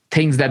the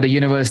things that the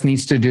universe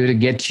needs to do to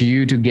get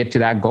you to get to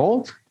that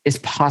goal is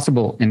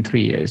possible in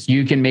 3 years.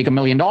 You can make $1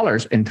 million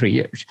in 3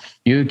 years.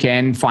 You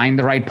can find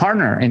the right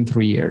partner in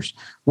 3 years.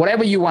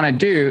 Whatever you want to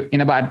do in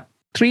about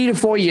 3 to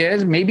 4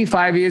 years, maybe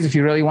 5 years if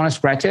you really want to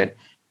stretch it,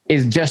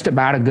 is just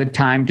about a good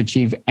time to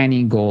achieve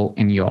any goal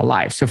in your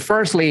life. So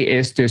firstly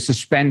is to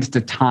suspend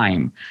the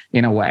time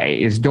in a way,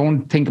 is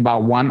don't think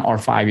about 1 or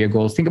 5 year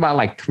goals. Think about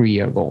like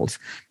 3-year goals,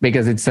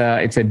 because it's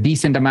a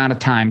decent amount of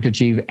time to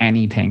achieve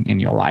anything in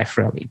your life,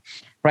 really,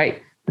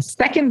 right? The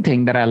second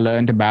thing that I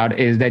learned about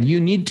is that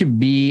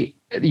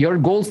your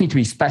goals need to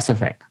be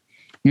specific.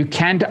 You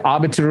can't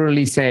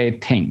arbitrarily say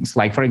things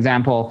like, for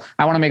example,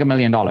 I want to make $1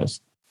 million.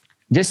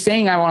 Just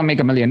saying I want to make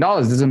 $1 million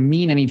doesn't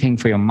mean anything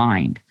for your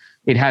mind.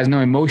 It has no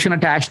emotion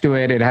attached to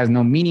it. It has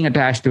no meaning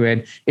attached to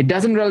it. It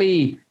doesn't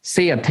really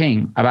say a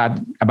thing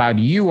about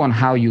you on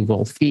how you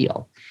will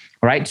feel,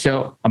 right?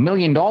 So $1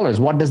 million,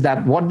 what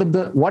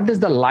does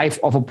the life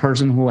of a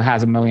person who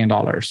has $1 million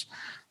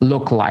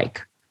look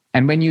like?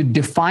 And when you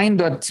define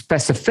that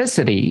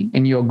specificity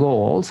in your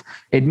goals,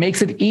 it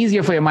makes it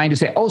easier for your mind to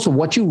say, oh, so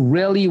what you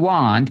really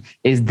want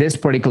is this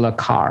particular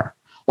car.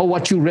 Or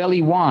what you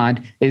really want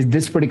is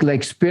this particular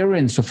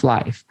experience of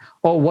life.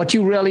 Or what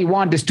you really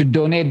want is to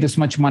donate this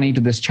much money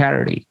to this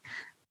charity.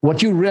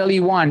 What you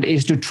really want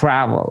is to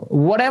travel.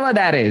 Whatever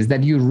that is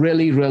that you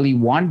really, really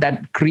want,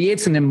 that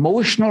creates an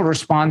emotional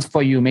response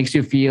for you, makes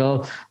you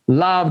feel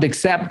loved,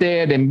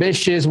 accepted,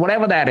 ambitious,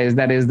 whatever that is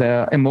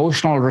the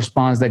emotional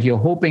response that you're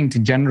hoping to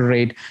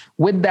generate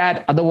with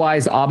that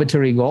otherwise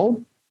arbitrary goal.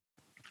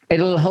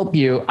 It'll help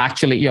you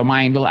your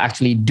mind will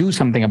actually do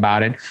something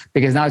about it,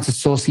 because now it's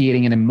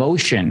associating an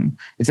emotion.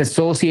 It's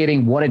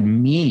associating what it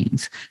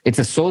means. It's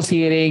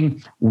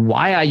associating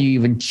why are you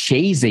even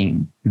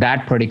chasing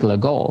that particular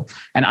goal.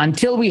 And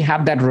until we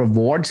have that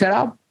reward set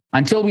up,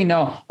 until we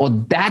know, oh,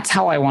 that's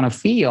how I want to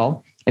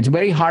feel, it's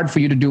very hard for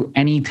you to do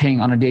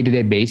anything on a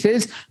day-to-day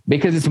basis,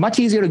 because it's much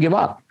easier to give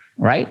up,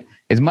 right?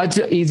 It's much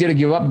easier to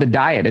give up the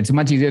diet. It's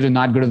much easier to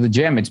not go to the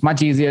gym. It's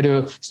much easier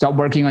to stop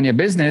working on your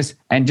business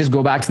and just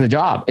go back to the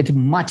job. It's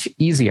much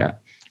easier,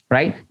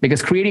 right?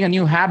 Because creating a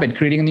new habit,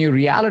 creating a new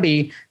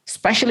reality,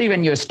 especially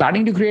when you're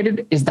starting to create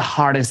it, is the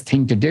hardest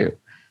thing to do.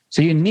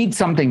 So you need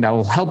something that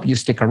will help you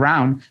stick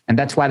around. And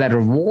that's why that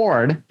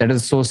reward that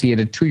is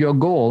associated to your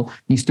goal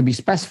needs to be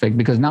specific,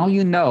 because now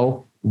you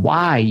know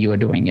why you are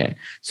doing it.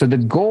 So the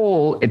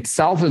goal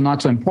itself is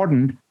not so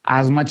important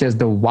as much as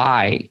the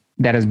why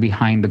that is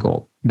behind the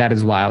goal. That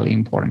is wildly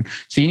important.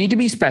 So you need to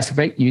be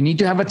specific. You need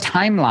to have a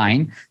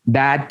timeline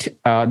that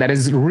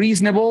is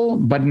reasonable,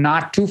 but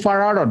not too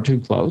far out or too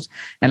close.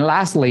 And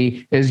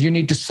lastly is you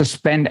need to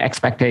suspend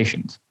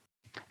expectations.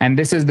 And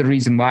this is the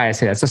reason why I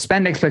say that.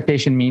 Suspend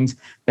expectation means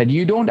that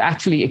you don't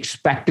actually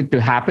expect it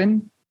to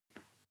happen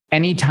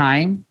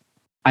anytime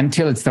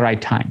until it's the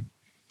right time,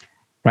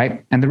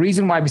 right? And the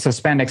reason why we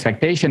suspend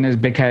expectation is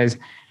because,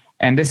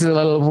 and this is a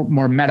little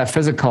more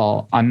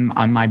metaphysical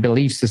on my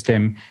belief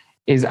system,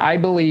 is I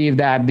believe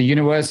that the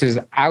universe is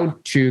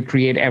out to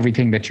create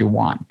everything that you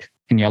want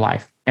in your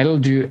life. It'll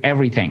do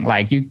everything.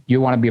 Like you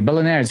want to be a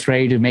billionaire, it's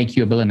ready to make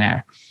you a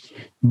billionaire.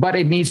 But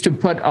it needs to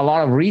put a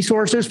lot of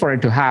resources for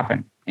it to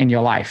happen in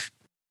your life,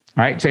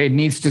 right? So it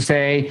needs to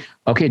say,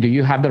 okay, do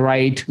you have the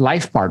right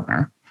life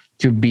partner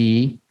to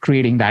be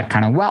creating that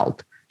kind of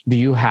wealth? Do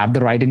you have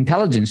the right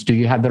intelligence? Do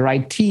you have the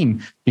right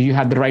team? Do you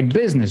have the right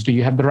business? Do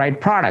you have the right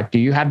product? Do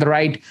you have the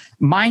right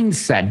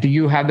mindset? Do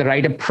you have the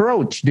right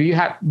approach?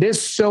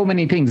 There's so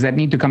many things that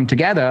need to come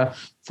together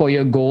for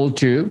your goal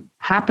to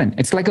happen.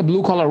 It's like a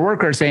blue collar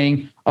worker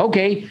saying,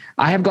 okay,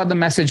 I have got the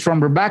message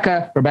from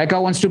Rebecca. Rebecca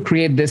wants to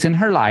create this in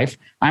her life.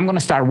 I'm going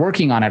to start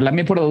working on it. Let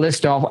me put a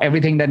list of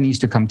everything that needs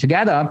to come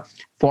together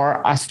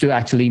for us to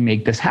actually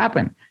make this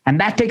happen. And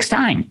that takes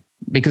time,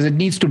 because it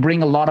needs to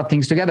bring a lot of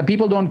things together.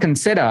 People don't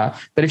consider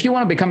that if you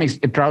want to become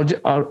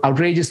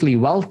outrageously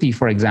wealthy,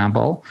 for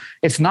example,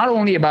 it's not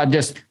only about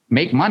just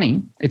make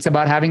money. It's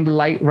about having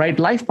the right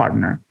life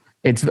partner.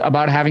 It's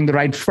about having the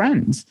right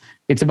friends.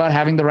 It's about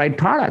having the right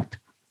product,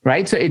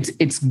 right? So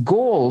it's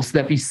goals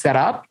that we set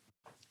up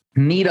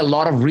need a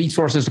lot of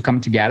resources to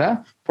come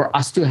together for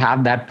us to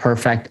have that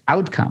perfect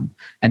outcome.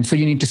 And so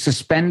you need to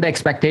suspend the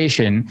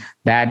expectation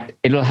that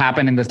it'll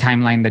happen in the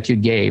timeline that you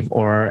gave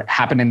or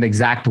happen in the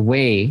exact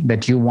way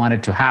that you want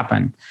it to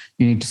happen.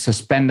 You need to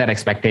suspend that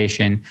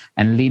expectation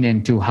and lean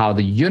into how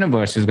the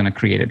universe is going to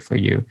create it for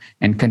you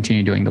and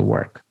continue doing the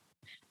work.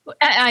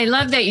 I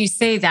love that you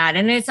say that.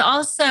 And it's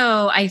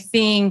also, I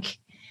think,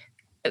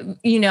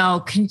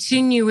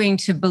 continuing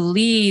to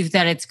believe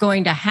that it's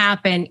going to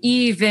happen,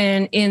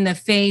 even in the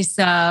face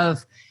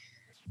of,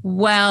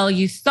 well,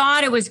 you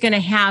thought it was going to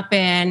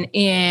happen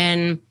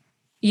in,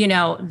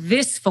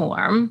 this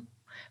form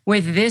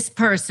with this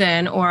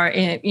person or,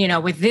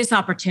 with this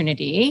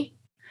opportunity.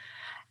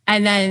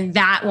 And then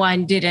that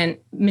one didn't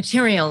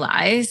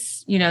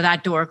materialize,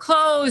 that door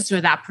closed,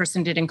 or that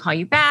person didn't call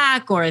you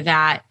back, or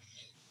that,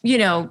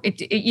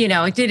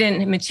 it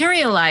didn't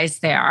materialize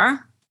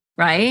there.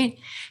 Right.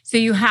 So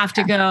you have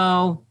to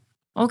go,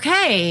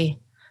 okay,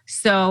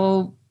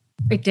 so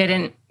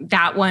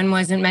that one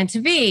wasn't meant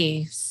to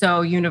be.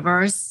 So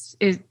universe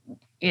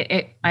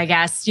I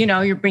guess,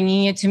 you're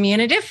bringing it to me in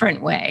a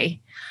different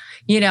way,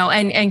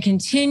 and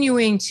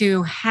continuing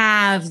to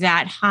have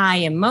that high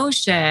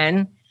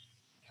emotion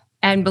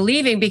and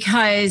believing,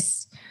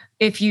 because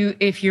if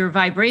your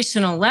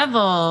vibrational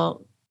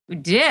level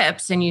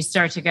dips and you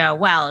start to go,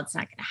 well, it's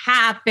not going to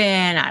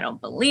happen, I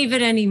don't believe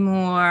it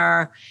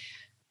anymore,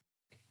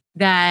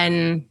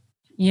 then,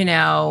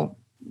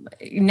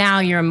 now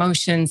your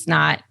emotion's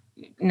not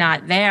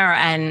there,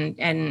 and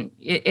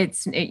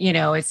it's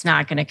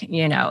not going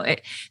to,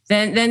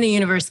 then the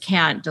universe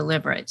can't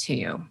deliver it to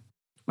you,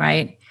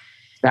 right?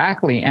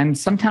 Exactly. And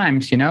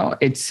sometimes,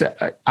 it's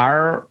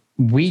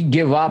we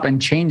give up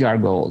and change our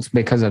goals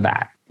because of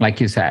that, like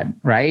you said,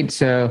 right?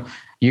 So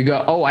you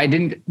go, oh, I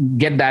didn't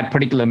get that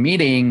particular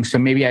meeting, so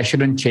maybe I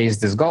shouldn't chase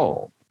this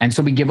goal. And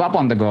so we give up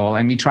on the goal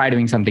and we try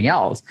doing something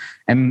else.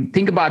 And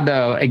think about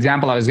the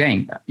example I was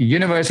getting.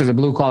 Universe is a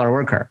blue collar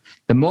worker.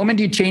 The moment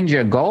you change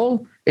your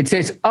goal, it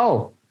says,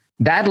 oh,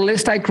 that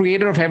list I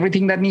created of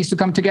everything that needs to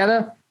come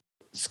together,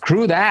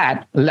 screw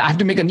that. I have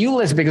to make a new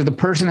list because the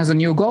person has a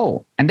new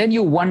goal. And then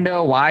you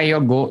wonder why your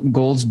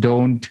goals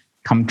don't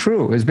come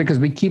true. It's because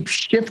we keep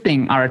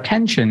shifting our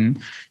attention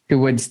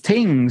towards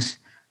things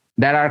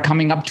that are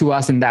coming up to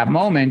us in that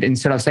moment,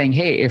 instead of saying,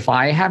 hey, if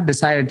I have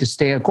decided to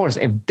stay a course,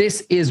 if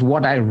this is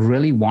what I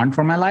really want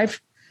for my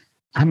life,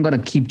 I'm going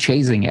to keep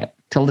chasing it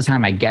till the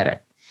time I get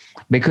it,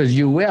 because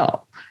you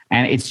will.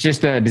 And it's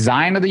just the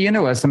design of the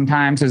universe.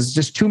 Sometimes there's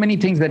just too many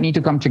things that need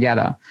to come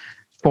together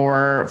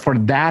for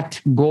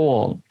that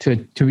goal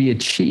to be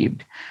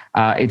achieved.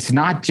 It's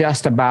not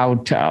just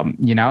about,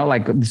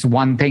 like this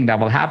one thing that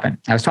will happen.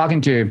 I was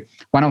talking to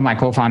one of my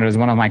co-founders,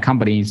 one of my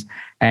companies,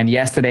 and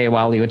yesterday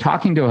while we were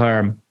talking to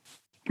her,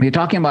 we were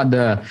talking about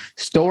the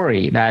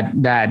story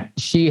that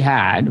she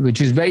had, which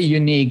is very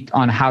unique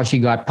on how she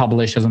got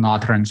published as an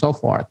author and so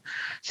forth.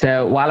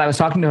 So while I was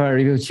talking to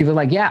her, she was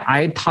like, yeah,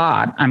 I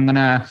thought I'm going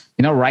to,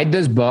 write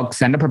this book,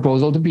 send a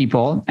proposal to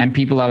people, and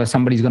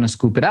somebody's going to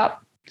scoop it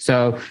up.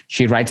 So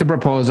she writes a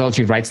proposal.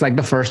 She writes like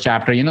the first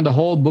chapter, the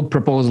whole book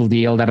proposal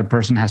deal that a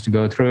person has to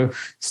go through,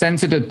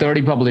 sends it to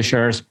 30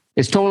 publishers,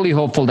 is totally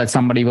hopeful that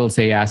somebody will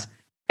say yes.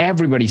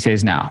 Everybody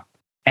says no.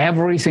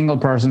 Every single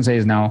person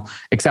says no,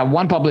 except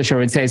one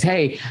publisher. It says,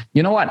 hey,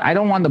 you know what? I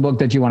don't want the book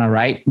that you want to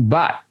write,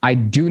 but I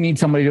do need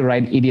somebody to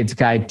write Idiot's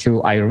Guide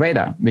to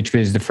Ayurveda, which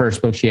was the first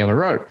book she ever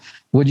wrote.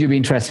 Would you be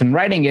interested in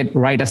writing it?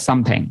 Write us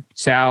something.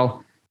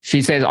 So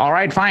she says, all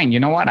right, fine. You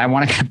know what? I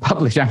want to get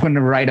published. I'm going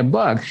to write a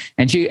book.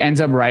 And she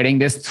ends up writing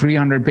this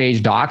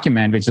 300-page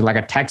document, which is like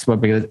a textbook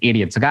because it's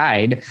Idiot's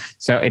Guide.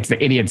 So it's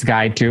the Idiot's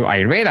Guide to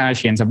Ayurveda.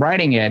 She ends up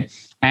writing it.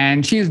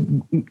 And she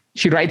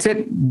writes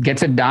it,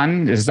 gets it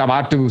done, is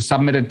about to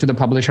submit it to the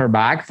publisher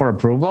back for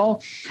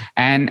approval.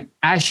 And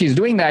as she's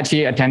doing that,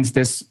 she attends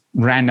this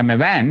random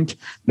event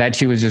that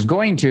she was just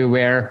going to,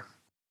 where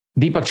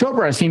Deepak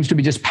Chopra seems to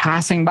be just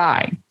passing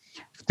by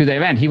to the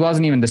event. He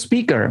wasn't even the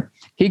speaker.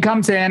 He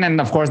comes in,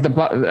 and of course,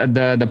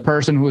 the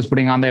person who was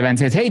putting on the event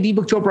says, "Hey,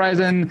 Deepak Chopra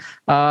is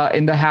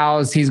in the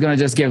house. He's going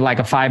to just give like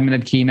a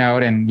 5-minute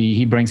keynote," and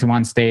he brings him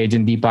on stage,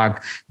 and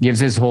Deepak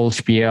gives his whole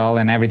spiel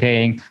and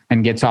everything,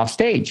 and gets off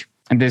stage.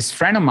 And this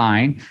friend of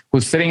mine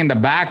who's sitting in the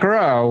back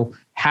row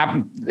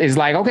is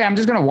like, "Okay, I'm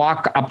just going to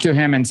walk up to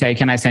him and say,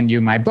 'Can I send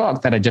you my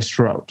book that I just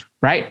wrote?'"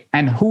 Right?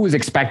 And who is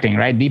expecting?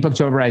 Right? Deepak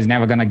Chopra is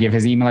never going to give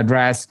his email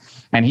address,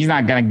 and he's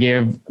not going to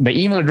give the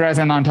email address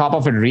and on top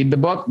of it read the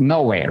book.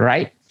 No way,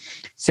 right?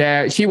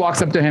 So she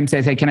walks up to him,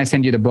 says, "Hey, can I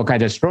send you the book I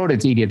just wrote?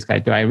 It's Idiot's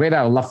Guide to Ayurveda.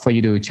 I would love for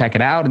you to check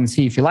it out and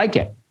see if you like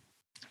it."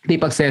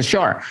 Deepak says,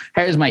 "Sure.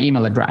 Here's my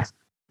email address."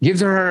 Gives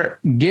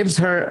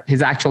her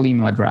his actual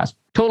email address.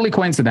 Totally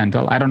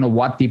coincidental. I don't know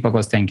what Deepak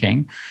was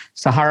thinking.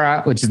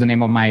 Sahara, which is the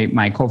name of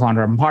my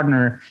co-founder and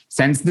partner,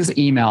 sends this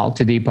email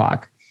to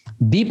Deepak.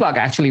 Deepak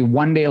actually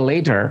 1 day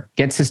later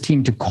gets his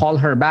team to call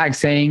her back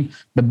saying,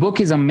 "The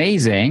book is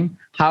amazing.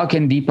 How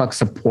can Deepak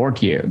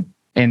support you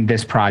in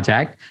this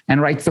project?" and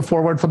writes the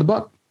foreword for the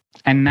book.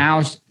 And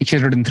now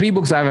she's written 3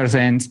 books ever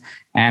since,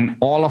 and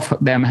all of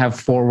them have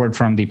foreword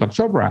from Deepak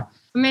Chopra.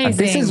 Amazing. But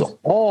this is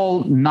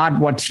all not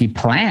what she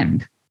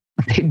planned.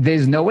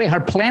 There's no way. Her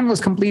plan was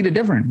completely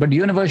different, but the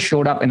universe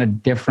showed up in a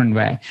different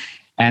way.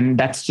 And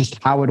that's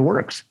just how it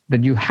works.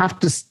 That you have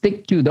to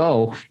stick to,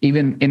 though,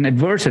 even in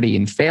adversity,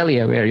 in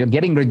failure, where you're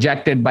getting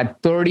rejected by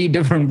 30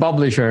 different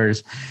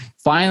publishers,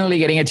 finally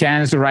getting a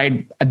chance to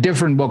write a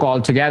different book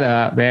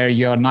altogether where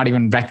you're not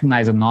even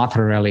recognized as an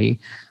author really,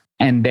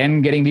 and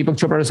then getting Deepak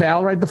Chopra to say,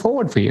 "I'll write the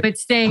forward for you." But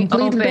staying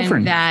Completely open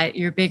different. that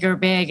your bigger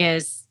big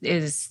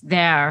is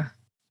there.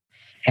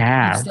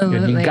 Yeah,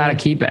 Absolutely. you got to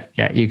keep it.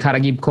 Yeah, you got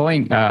to keep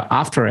going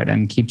after it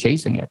and keep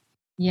chasing it.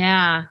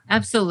 Yeah,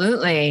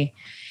 absolutely.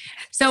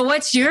 So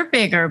what's your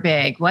bigger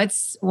big?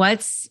 What's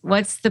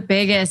the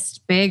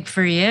biggest big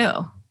for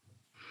you?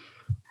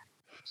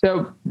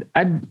 So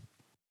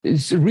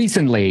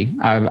recently,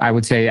 I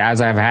would say, as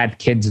I've had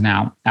kids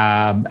now,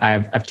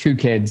 I have 2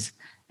 kids,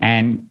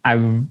 and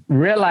I've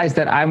realized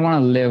that I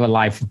want to live a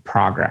life of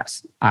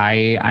progress.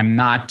 I'm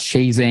not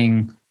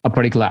chasing a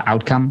particular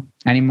outcome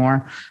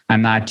anymore.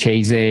 I'm not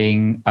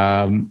chasing,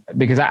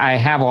 because I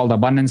have all the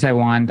abundance I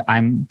want.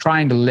 I'm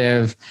trying to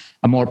live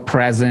a more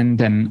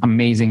present and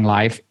amazing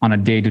life on a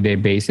day-to-day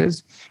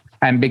basis.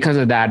 And because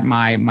of that,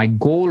 my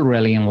goal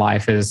really in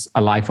life is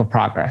a life of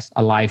progress,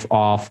 a life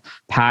of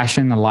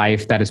passion, a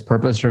life that is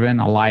purpose-driven,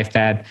 a life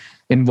that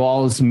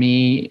involves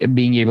me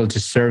being able to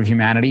serve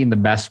humanity in the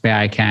best way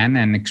I can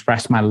and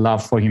express my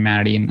love for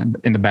humanity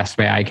in the best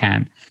way I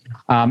can.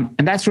 And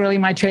that's really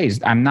my chase.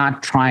 I'm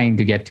not trying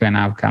to get to an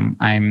outcome.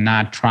 I'm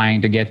not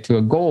trying to get to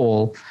a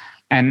goal.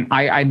 And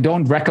I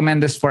don't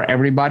recommend this for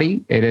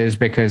everybody. It is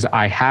because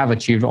I have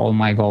achieved all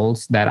my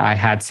goals that I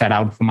had set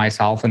out for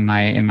myself in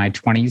my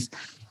 20s.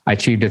 I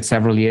achieved it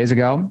several years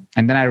ago.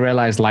 And then I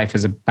realized life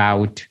is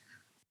about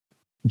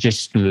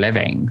just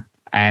living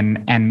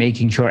and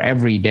making sure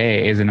every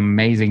day is an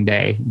amazing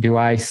day. Do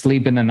I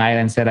sleep in the night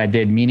and said I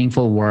did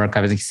meaningful work?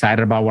 I was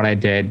excited about what I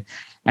did.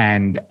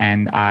 And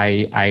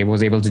I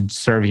was able to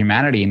serve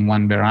humanity in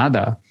one way or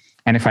another.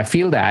 And if I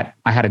feel that,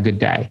 I had a good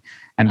day.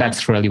 And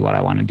that's really what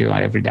I want to do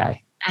every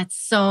day. That's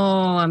so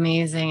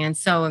amazing and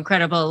so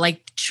incredible.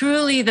 Like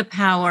truly the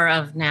power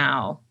of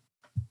now.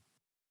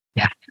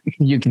 Yeah,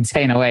 you can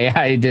say in a way,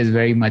 yeah, it is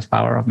very much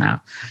power of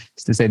now.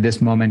 It's to say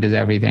this moment is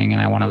everything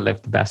and I want to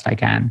live the best I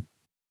can.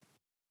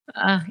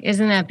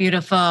 Isn't that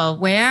beautiful?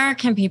 Where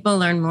can people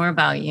learn more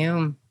about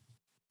you?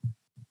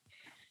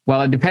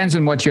 Well, it depends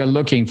on what you're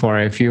looking for.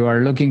 If you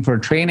are looking for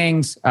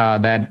trainings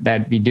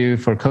that we do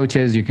for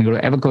coaches, you can go to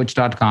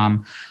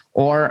evercoach.com.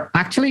 Or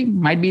actually,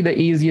 might be the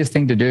easiest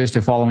thing to do is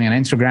to follow me on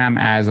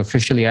Instagram as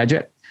officially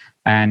Ajit.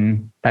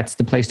 And that's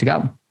the place to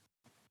go.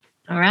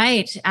 All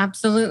right.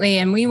 Absolutely.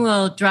 And we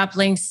will drop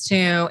links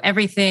to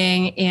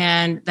everything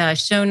in the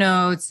show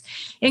notes,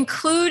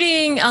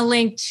 including a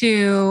link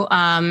to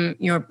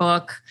your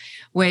book,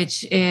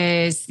 which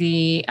is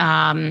the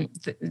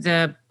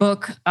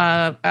book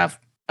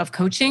of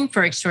coaching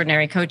for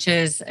extraordinary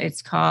coaches.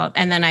 It's called,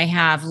 and then I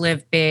have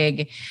Live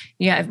Big.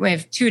 Yeah, we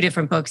have two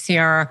different books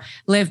here.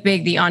 Live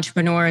Big, The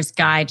Entrepreneur's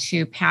Guide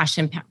to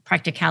Passion,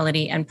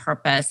 Practicality, and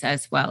Purpose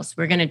as well. So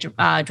we're going to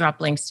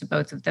drop links to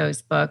both of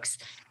those books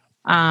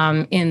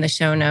in the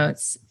show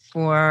notes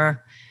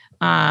for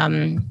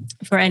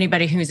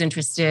anybody who's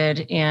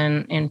interested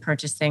in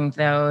purchasing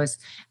those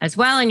as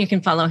well. And you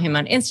can follow him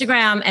on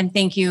Instagram. And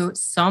thank you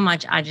so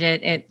much,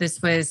 Ajit.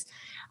 This was,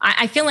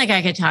 I feel like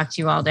I could talk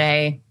to you all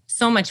day.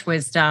 So much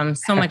wisdom,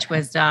 so much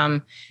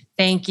wisdom.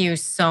 Thank you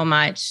so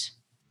much.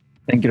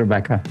 Thank you,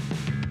 Rebecca.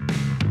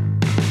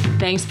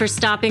 Thanks for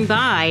stopping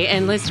by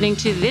and listening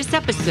to this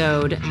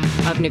episode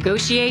of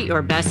Negotiate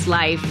Your Best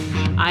Life.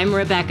 I'm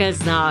Rebecca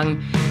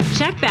Zung.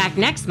 Check back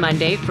next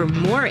Monday for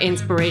more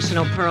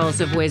inspirational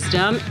pearls of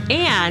wisdom.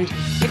 And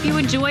if you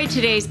enjoyed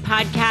today's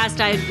podcast,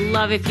 I'd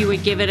love if you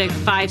would give it a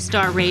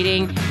 5-star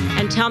rating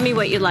and tell me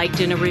what you liked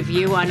in a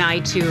review on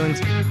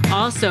iTunes.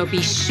 Also,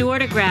 be sure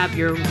to grab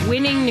your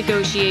winning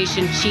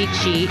negotiation cheat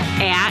sheet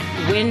at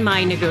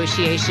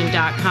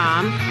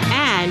winmynegotiation.com.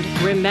 And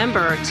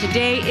remember,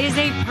 today is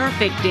a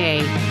perfect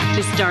day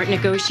to start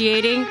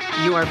negotiating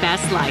your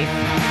best life.